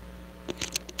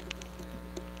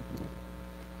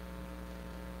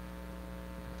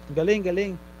 Galing,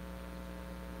 galing.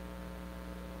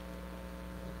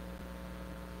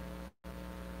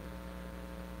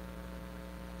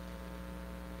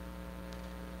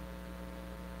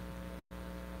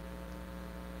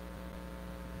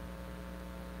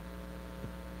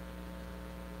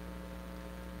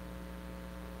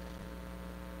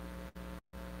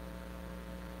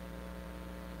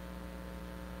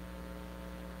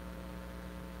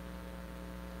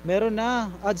 Meron na,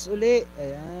 ads uli.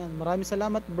 Ayan, maraming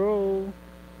salamat, bro.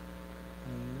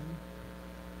 Ayan.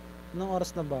 Anong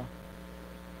oras na ba?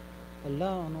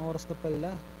 Ala, anong oras na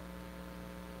pala?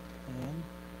 Ayan.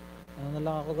 Ano na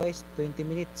lang ako, guys, 20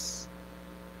 minutes.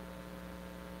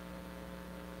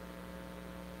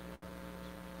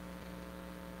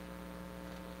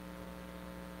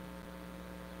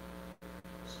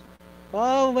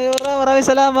 Wow, Mayora, maraming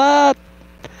salamat.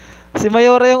 Si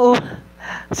Mayora yung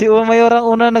si Mayora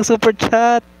ang una nag super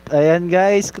chat. Ayan,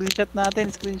 guys, screenshot natin,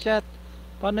 screenshot.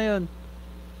 Paano 'yun?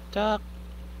 Chak.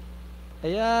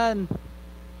 Ayan.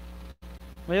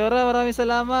 Mayora, maraming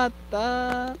salamat.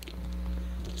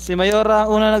 Si Mayora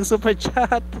ang una nag super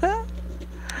chat.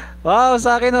 Wow,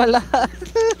 sa akin wala.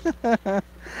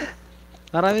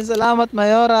 Maraming salamat,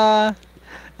 Mayora.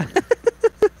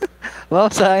 Wow,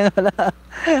 sa akin wala.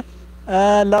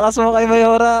 Lakas mo kay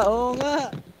Mayora. Oo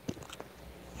nga.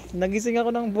 Nagising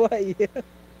ako ng buhay.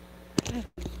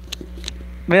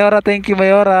 Mayora, thank you,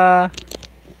 Mayora.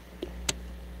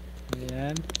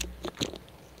 Ayan.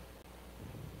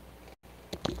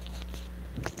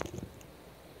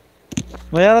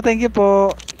 Mayora, thank you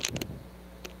po.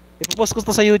 Ipopost ko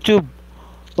to sa YouTube.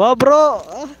 Wow, bro.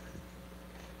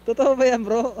 Totoo ba yan,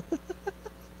 bro?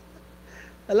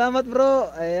 Salamat,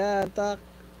 bro. Ayan, tak.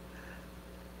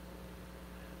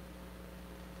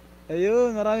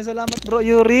 Ayun, maraming salamat, bro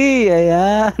Yuri.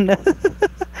 Ayan.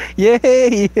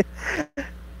 Yay.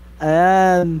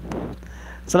 Ayan.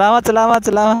 Salamat, salamat,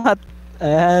 salamat.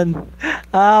 Ayan.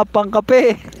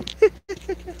 Pangkape.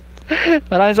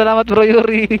 Maraming salamat, bro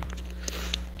Yuri.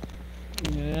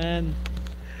 Ayan.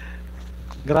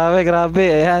 Grabe, grabe.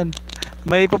 Ayan.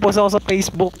 May ipopost ako sa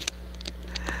Facebook.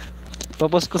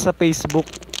 Ipopost ko sa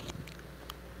Facebook.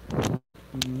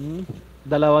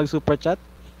 Dalawang super chat.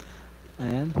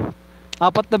 Ayan.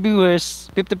 4 na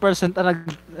viewers, 50% ang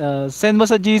send mo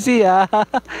sa GC.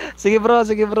 Sige bro,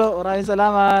 sige bro. Maraming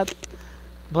salamat.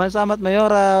 Maraming salamat,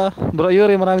 Mayora. Bro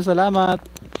Yuri, maraming salamat.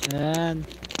 Ayan.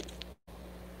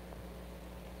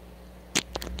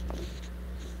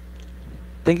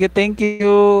 Thank you, thank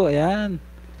you. Ayan.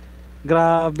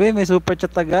 Grabe, may super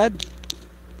chat agad.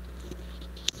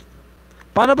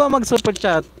 Paano ba mag super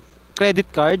chat? Credit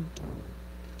card?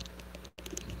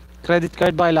 Credit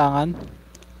card ba kailangan?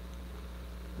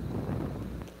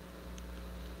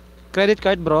 Credit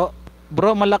card bro?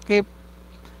 Bro, malaki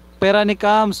pera ni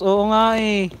Cams. Oo nga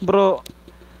eh, bro.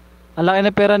 Ang laki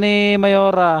na pera ni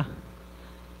Mayora.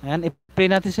 Ayan, i-play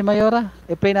natin si Mayora.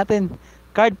 I-play natin.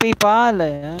 Card PayPal.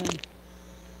 Ayan.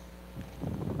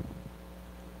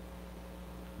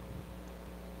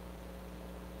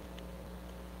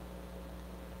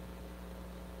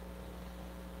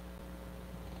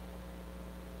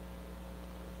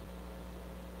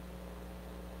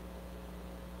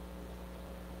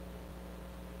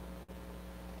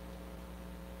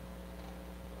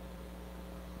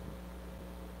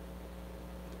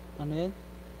 Ano yan?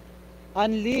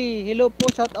 Anli, hello po,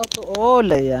 shout out to all.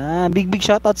 Ayan, big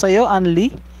shout out sa iyo,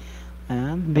 Anli.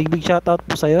 Ayan, big shout out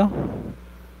po sa iyo.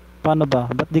 Paano ba?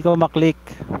 Ba't di ka maklik?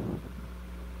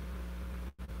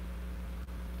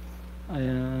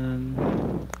 Ayan.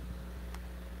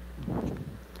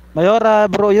 Mayora,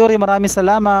 bro Yuri, maraming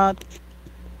salamat.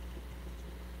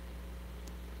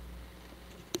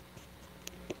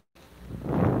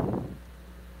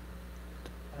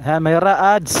 Ayan,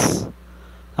 Mayora, ads.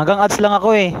 Hanggang ads lang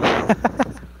ako eh.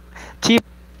 Cheap.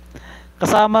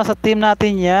 Kasama sa team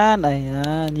natin yan.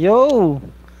 Ayan, yo.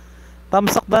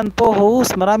 Tamsak dan po,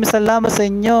 host. Maraming salamat sa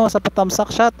inyo sa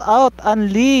patamsak. Shout out,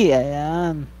 Anli.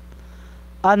 Ayan.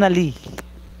 Anali.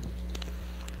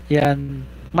 Yan.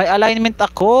 May alignment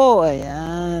ako.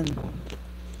 Ayan.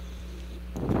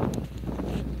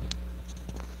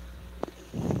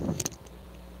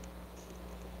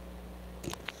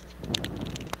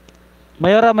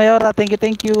 Mayora,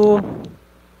 thank you.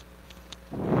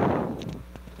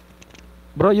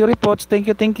 Bro, you reports, thank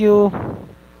you.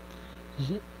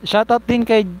 Shoutout din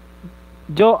kay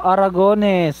Joe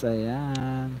Aragones.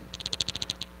 Ayan.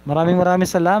 Maraming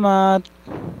salamat.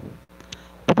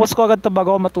 Popost ko agad to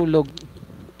bago ako matulog.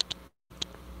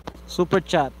 Super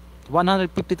chat.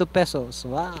 152 pesos.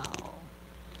 Wow.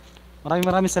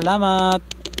 Maraming salamat.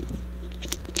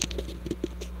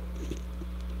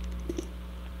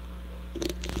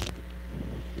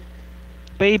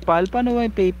 PayPal? Paano ba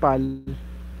yung PayPal?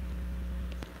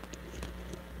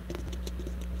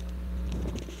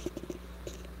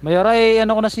 Mayora eh,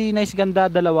 ano ko na si Nice Ganda,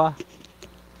 dalawa.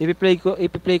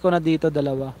 Ipi-play ko na dito,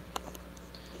 dalawa.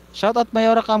 Shoutout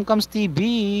Mayora Camcams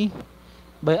TV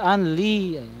by Ann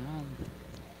Lee. Ayan.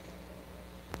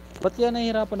 Ba't yan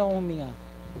nahihirapan akong huminga?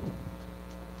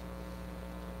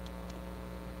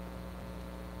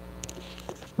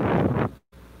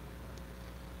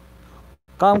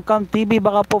 Camcam TV,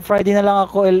 baka po Friday na lang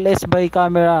ako LS by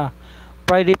camera.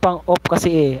 Friday pang off kasi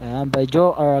eh. Ayan, by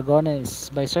Joe Aragones.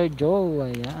 By Sir Joe.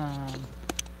 Ayan.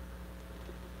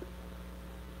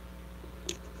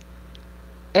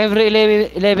 Every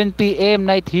 11 PM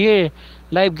night here.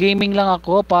 Live gaming lang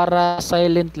ako para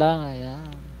silent lang. Ayan.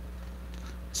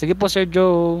 Sige po Sir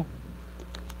Joe.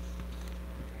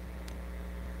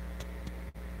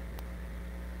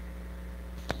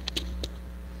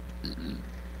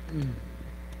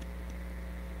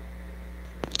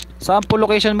 Saan po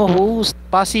location mo, host?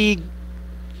 Pasig,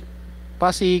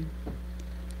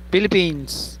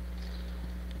 Philippines.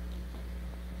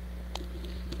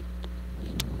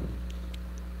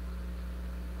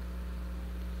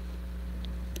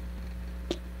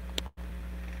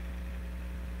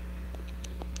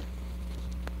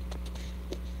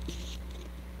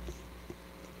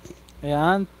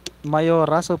 Ayan,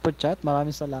 Mayora super chat,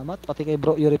 maraming salamat. Pati kay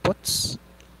Bro Yuri Pots.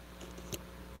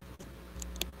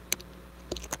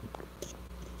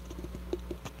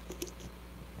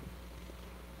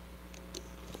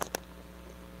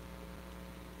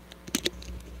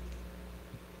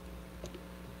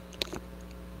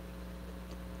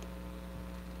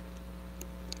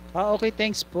 Okay,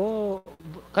 thanks po.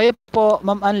 Kayo po,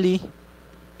 Ma'am Anli.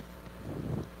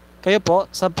 Kayo po,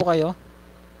 saan po kayo?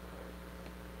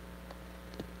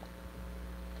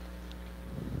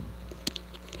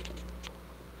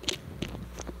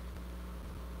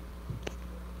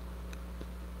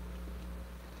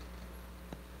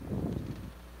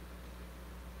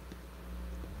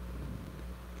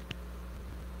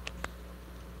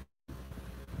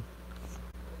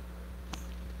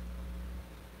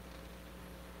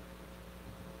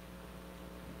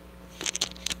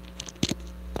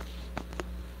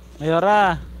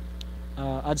 Mayora,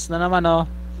 ads na naman oh.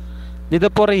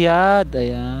 Dito po Riyadh,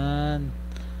 ayan.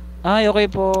 Ay, okay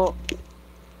po.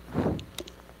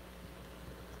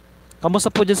 Kamusta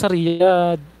po dyan sa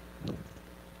Riyadh?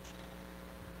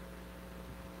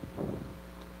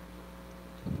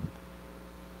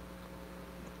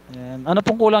 Ayan. Ano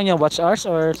pong kulang niya? Watch hours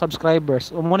or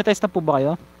subscribers? O monetize na po ba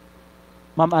kayo?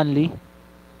 Ma'am Anli?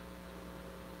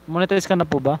 Monetize ka na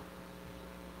po ba?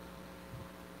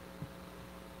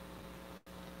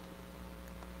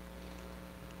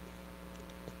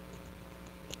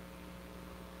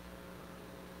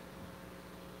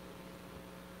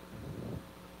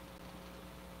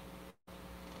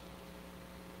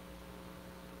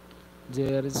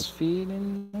 There is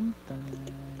feeling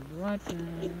right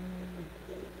now.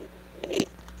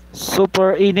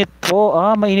 Super init po.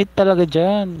 Mainit talaga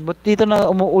dyan. Ba't dito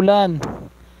na umuulan?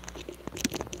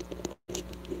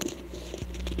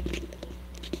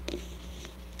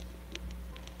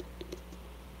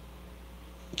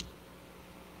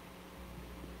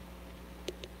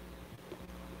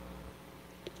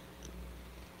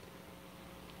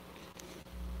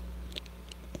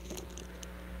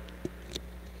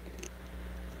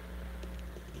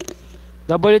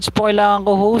 Double H po kailangan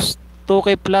ko host.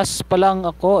 2K plus pa lang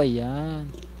ako.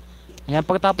 Ayan. Ayan,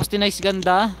 pagkatapos tinay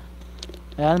ganda.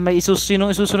 Ayan, may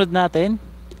sinong isusunod natin?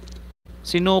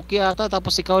 Si Nuki ata,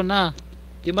 tapos ikaw na.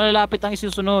 Yung malalapit ang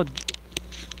isusunod.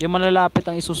 Yung malalapit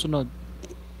ang isusunod.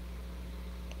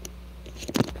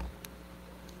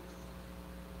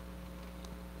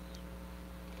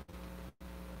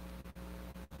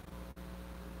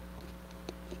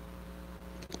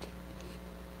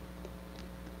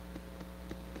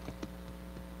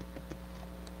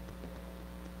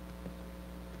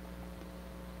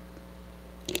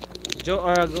 Joe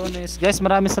Aragones. Guys,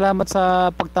 maraming salamat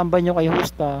sa pagtambay nyo kay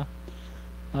host.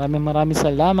 Maraming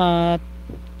salamat.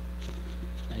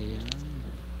 Ayan.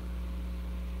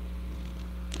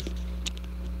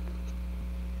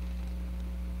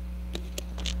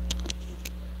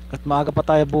 At maaga pa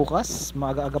tayo bukas.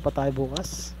 Maaga-aga pa tayo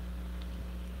bukas.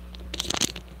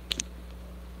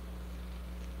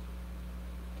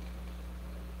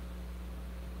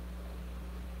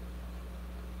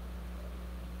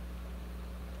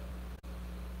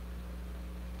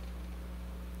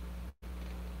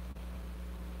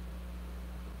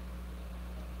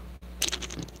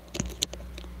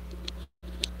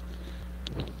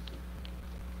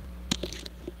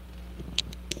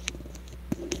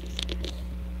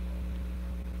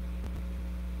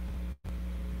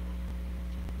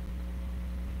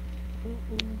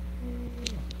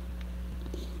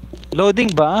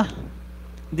 Loading ba?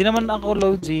 Hindi naman ako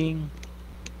loading.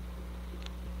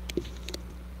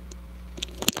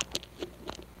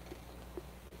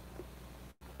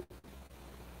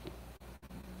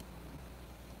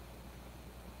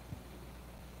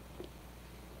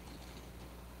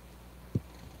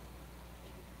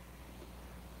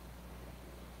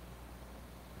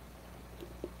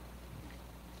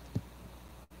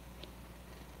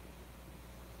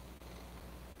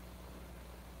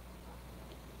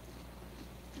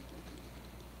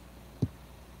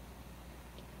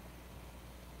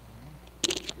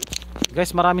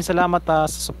 Guys, maraming salamat sa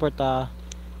support.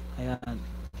 Ayan.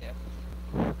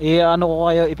 Ano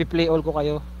ko kayo, ipi-play all ko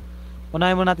kayo.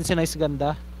 Unahin mo natin si Nice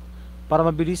Ganda para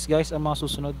mabilis guys ang mga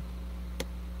susunod.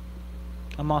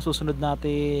 Ang mga susunod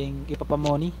nating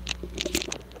ipapamoni.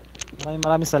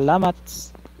 Maraming salamat.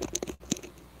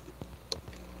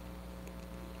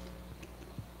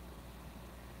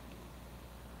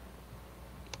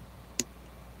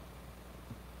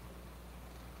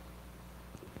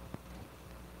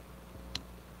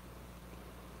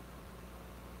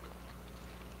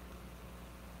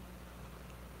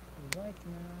 Right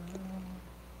now,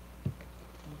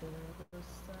 the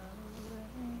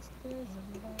silence is a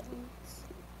light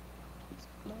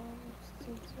close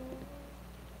to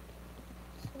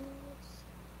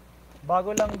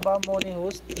Bago lang ba mo ni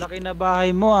host? Laki na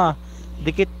bahay mo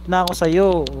Dikit na ako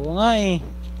sa'yo. Oo nga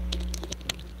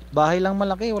Bahay lang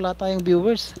malaki, wala tayong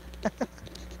viewers.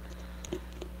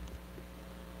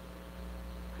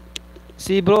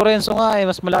 Si Bro Renzo nga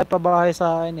mas malaki pa bahay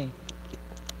sa akin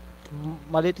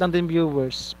Malit lang din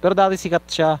viewers. Pero dati sikat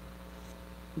siya.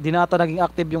 Di na ata naging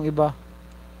active yung iba.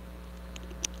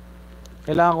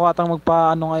 Kailangan ko atang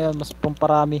magpaano ngayon, mas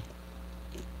pamparami.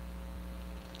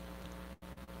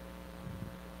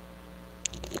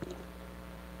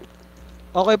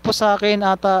 Okay po sa akin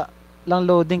ata lang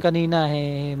loading kanina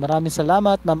Maraming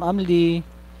salamat Ma'am Amli.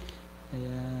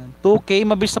 Ayan. 2K,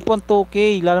 mabilis na po ang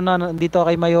 2K. Lalo na dito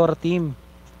kay Mayor team.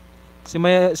 Si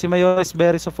Mayor is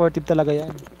very supportive talaga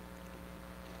yan.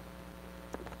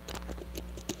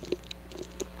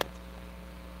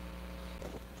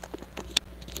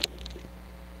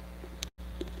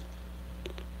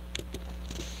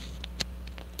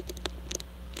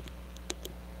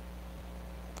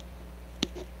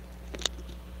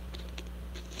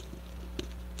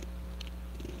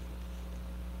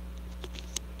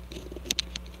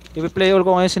 Ipi-play all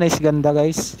ko ngayon si Nice Ganda,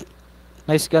 guys.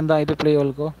 Nice Ganda ang ipi-play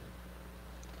all ko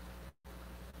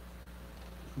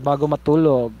bago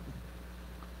matulog.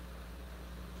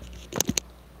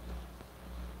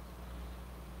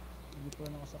 Hindi ko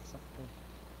nakasaksak to.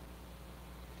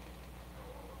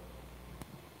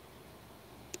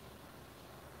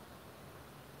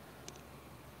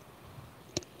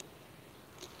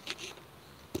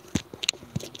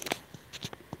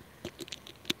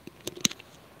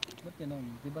 Ba't ganun?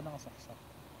 Di ba nakasaksak?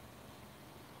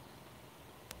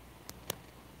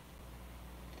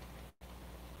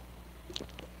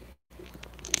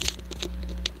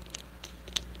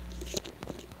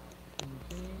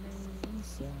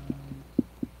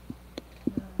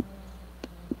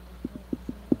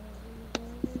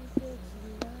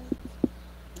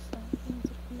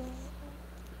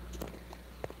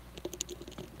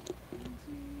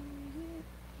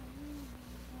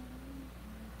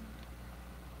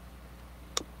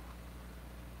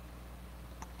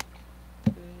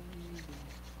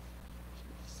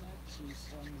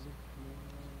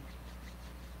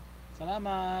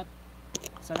 Salamat.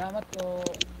 Salamat po.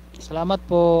 Salamat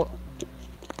po.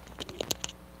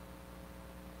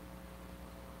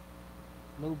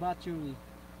 Low battery.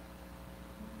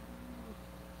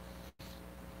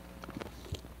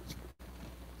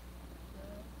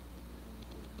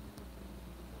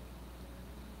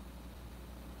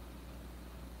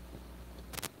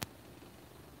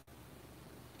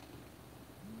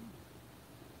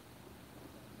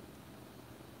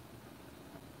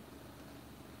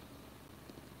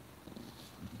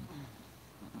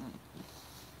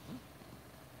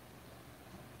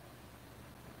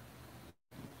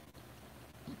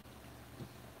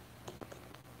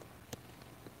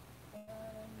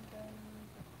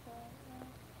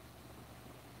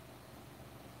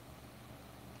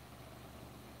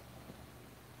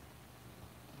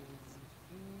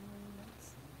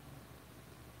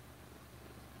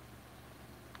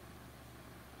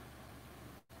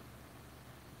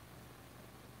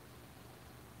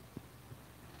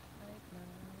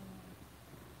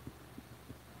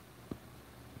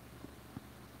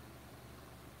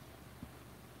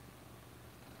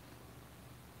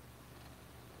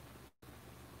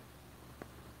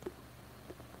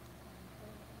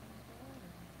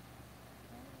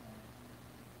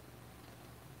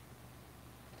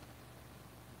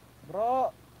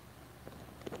 Bro.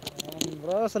 Ayan,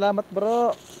 bro, salamat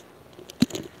bro.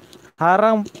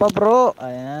 Harang pa bro.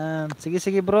 Ayan. Sige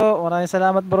sige bro. Maraming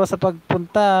salamat bro sa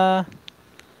pagpunta.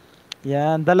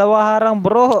 Yan, dalawa harang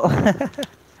bro.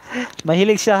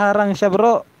 Mahilig siya harang siya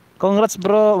bro. Congrats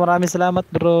bro. Maraming salamat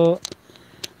bro.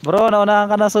 Bro, naunahan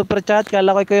ka na super chat.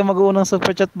 Kala ko ikaw yung mag-uunang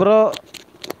super chat bro.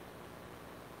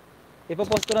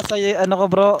 Ipopost ko na sa ano ko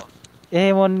bro.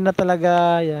 Mo na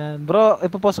talaga. Yan. Bro,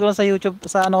 ipopost ko na sa YouTube,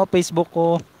 sa ano ko, Facebook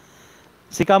ko.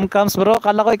 Si Camcams bro.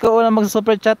 Kala ko ikaw unang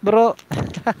mag-super chat bro.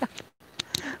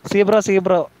 Sige bro, sige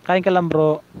bro. Kain ka lang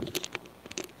bro.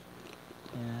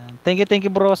 Yan. Thank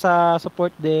you bro sa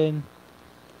support din.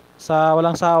 Sa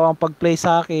walang sawang pag-play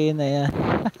sa akin. Ayan.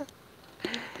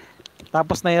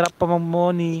 Tapos nahirap pa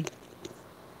mag-money.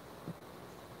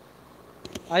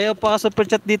 Ayaw pa ka super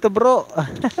chat dito bro.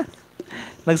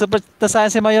 Nag-super chat sa akin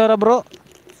si Mayora bro.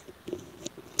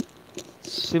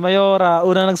 Si Mayora,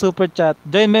 unang nag-super chat.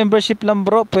 Join membership lang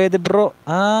bro, pwede bro.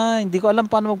 Ah, hindi ko alam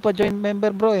paano magpa-join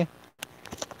member bro eh.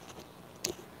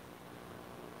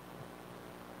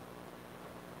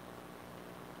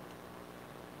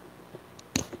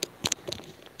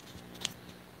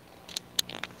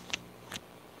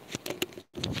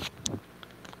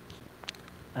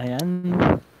 Ayan.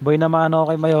 Boy naman ako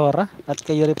kay Mayora at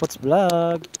kay Yuripots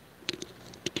Vlog.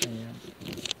 Ayan.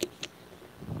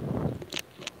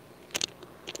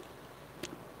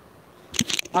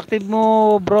 Active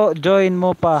mo bro, join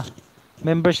mo pa.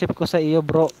 Membership ko sa iyo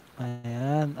bro.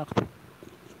 Ayan, active.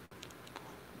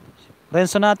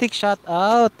 Rensonatic shout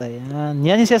out. Ayan.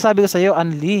 Yan yung sinasabi ko sa iyo,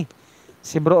 Anli.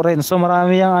 Si bro Renzo,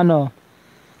 marami yang ano.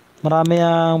 Marami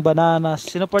yang bananas.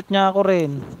 Sinuport niya ako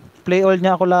rin. Play all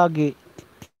niya ako lagi.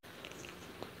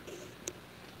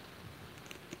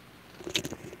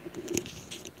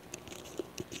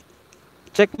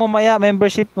 Check mo maya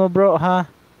membership mo bro ha.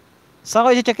 Saan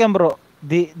ko i-check yan bro?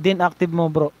 Din active mo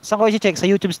bro. Saan ko i-check? Sa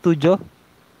YouTube Studio?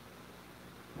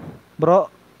 Bro,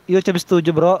 YouTube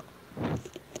Studio bro.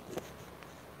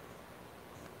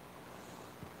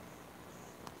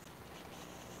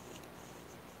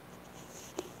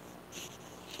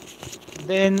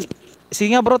 Then,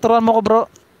 sige nga bro, turuan mo ko bro.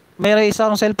 May isa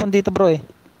akong cellphone dito bro eh.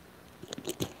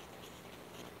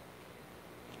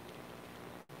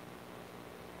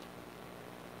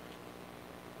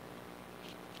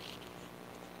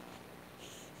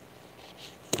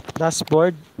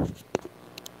 Dashboard.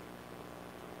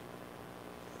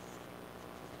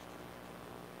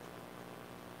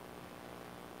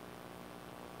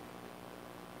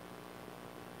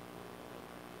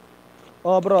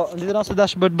 Oh bro, dito na ako sa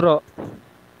dashboard bro.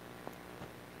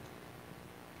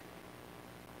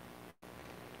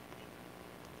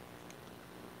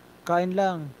 Kain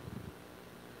lang.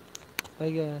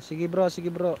 Sige bro, sige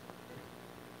bro.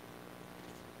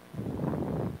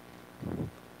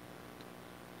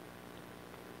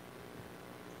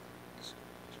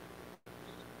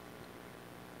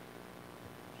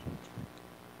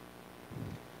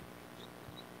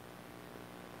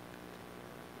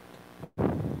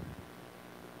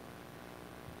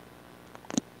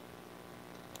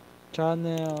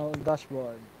 Channel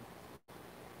dashboard.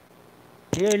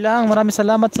 Here lang, maraming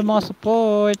salamat sa mga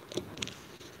support.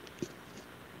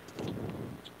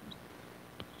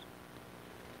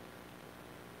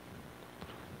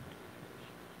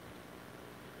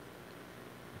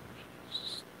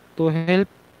 To help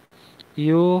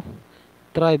you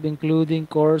thrive, including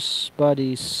course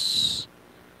bodies,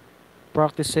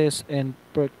 practices, and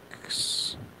perks.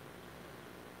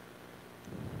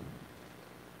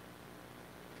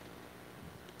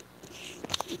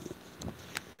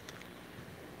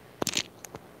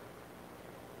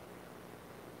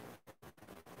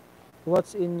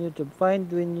 What's in YouTube? Find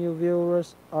when new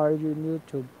viewers are on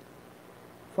YouTube.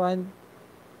 Find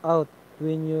out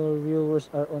when your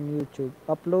viewers are on YouTube.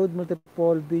 Upload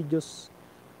multiple videos.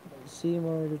 See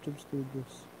more YouTube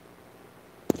studios.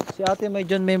 Si ate may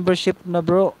John membership na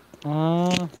bro.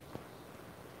 Ah.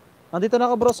 Andito na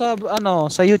ako bro sa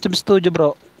sa YouTube studio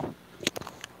bro.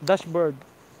 Dashboard.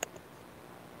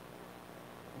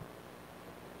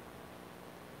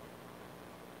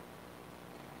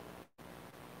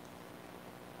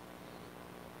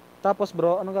 Tapos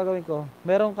bro, anong gagawin ko?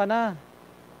 Meron ka na.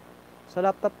 Sa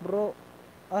laptop bro.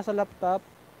 Ah, sa laptop.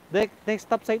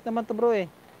 Desktop site naman to bro eh.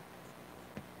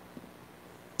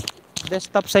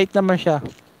 Desktop site naman siya.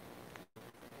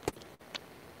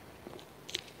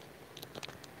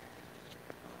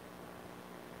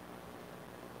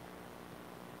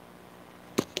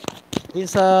 Din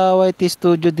sa YT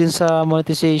Studio, din sa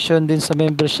monetization, din sa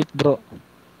membership bro.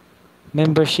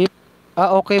 Membership?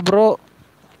 Ah, okay bro.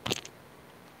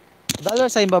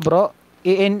 Dollar sign ba bro?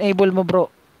 I-enable mo bro.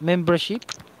 Membership?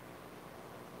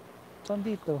 Saan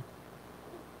dito?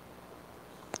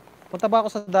 Punta ba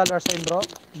ako sa dollar sign bro?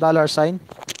 Dollar sign?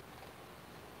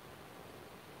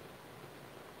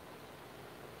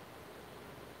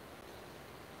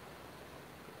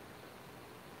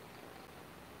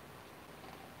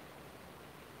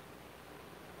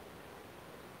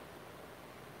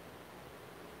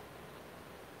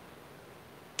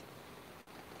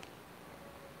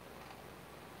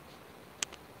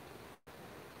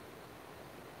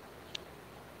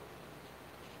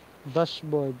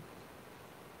 Dashboard.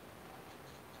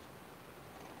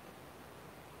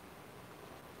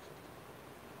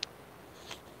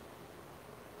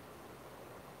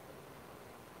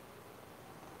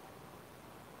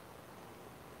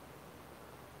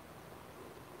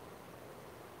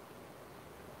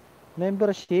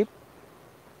 Membership.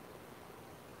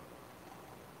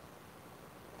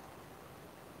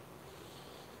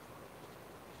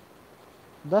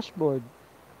 Dashboard.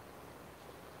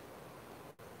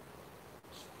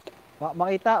 Wak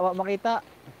makita.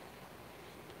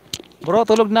 Bro,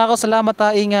 tulog na ako. Salamat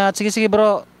ha. Ingat. Sige, sige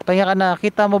bro. Pahinga ka na.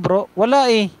 Kita mo bro. Wala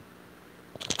eh.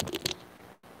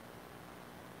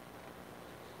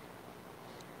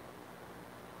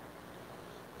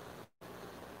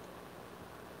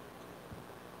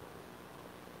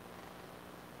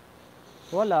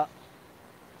 Wala.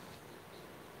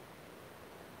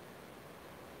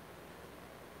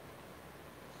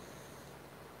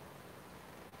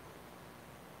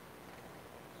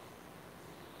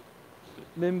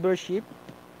 Membership.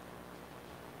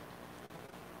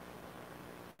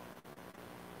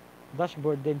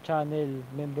 Dashboard then channel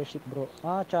membership bro.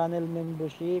 Ah, channel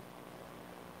membership.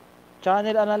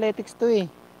 Channel analytics to eh.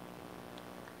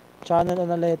 Channel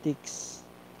analytics.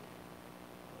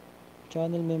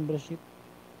 Channel membership.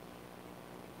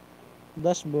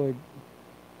 Dashboard.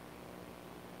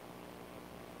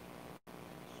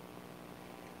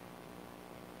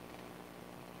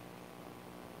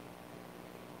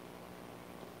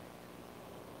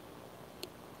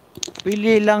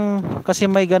 Pili lang kasi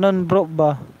may ganun bro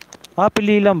ba? Ah,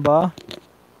 pili lang ba?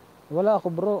 Wala ako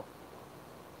bro.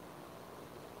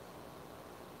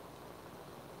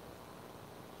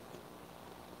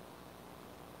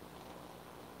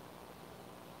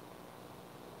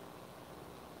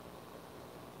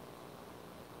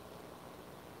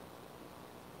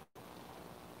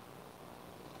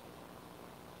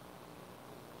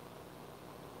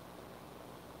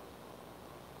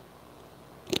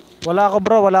 Wala ako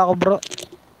bro, wala ako bro.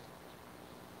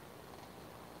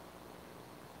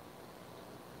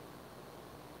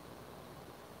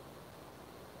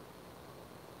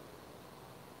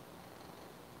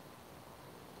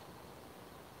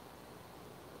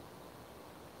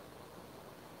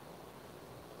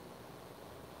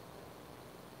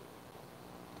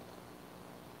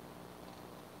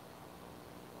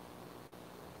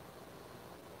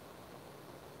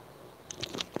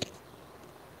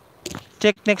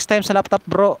 Check next time sa laptop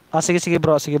bro. Ah sige sige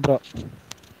bro, sige bro.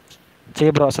 Sige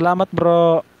bro, salamat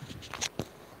bro.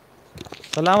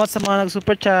 Salamat sa mga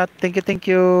nag-super chat. Thank you, thank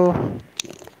you.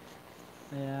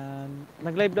 Ayan.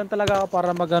 Nag-live lang talaga ako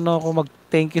para mag-ano ako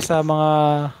mag-thank you sa mga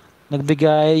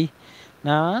nagbigay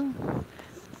ng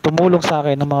tumulong sa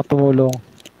akin, ng mga tumulong.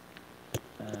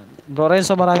 Ayan. Bro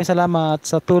Renzo, maraming salamat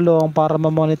sa tulong para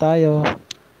mamoni tayo.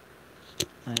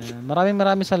 Ayan.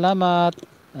 Maraming salamat.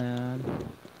 Ayan.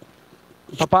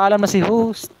 Papaalam na si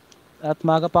host at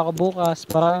maaga pa ako bukas.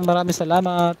 Maraming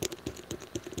salamat.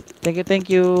 Thank you,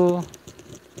 thank you.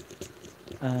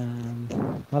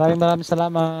 Maraming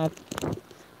salamat.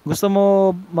 Gusto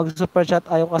mo mag-super chat?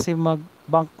 Ayaw kasi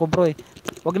mag-bank ko bro eh.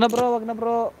 Wag na bro, wag na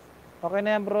bro. Okay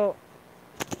na yan bro.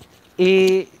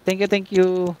 Thank you, thank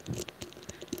you.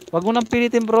 Wag mo nang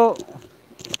pilitin bro.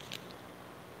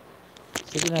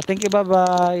 Sige na, thank you, bye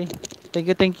bye. Thank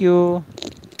you, thank you.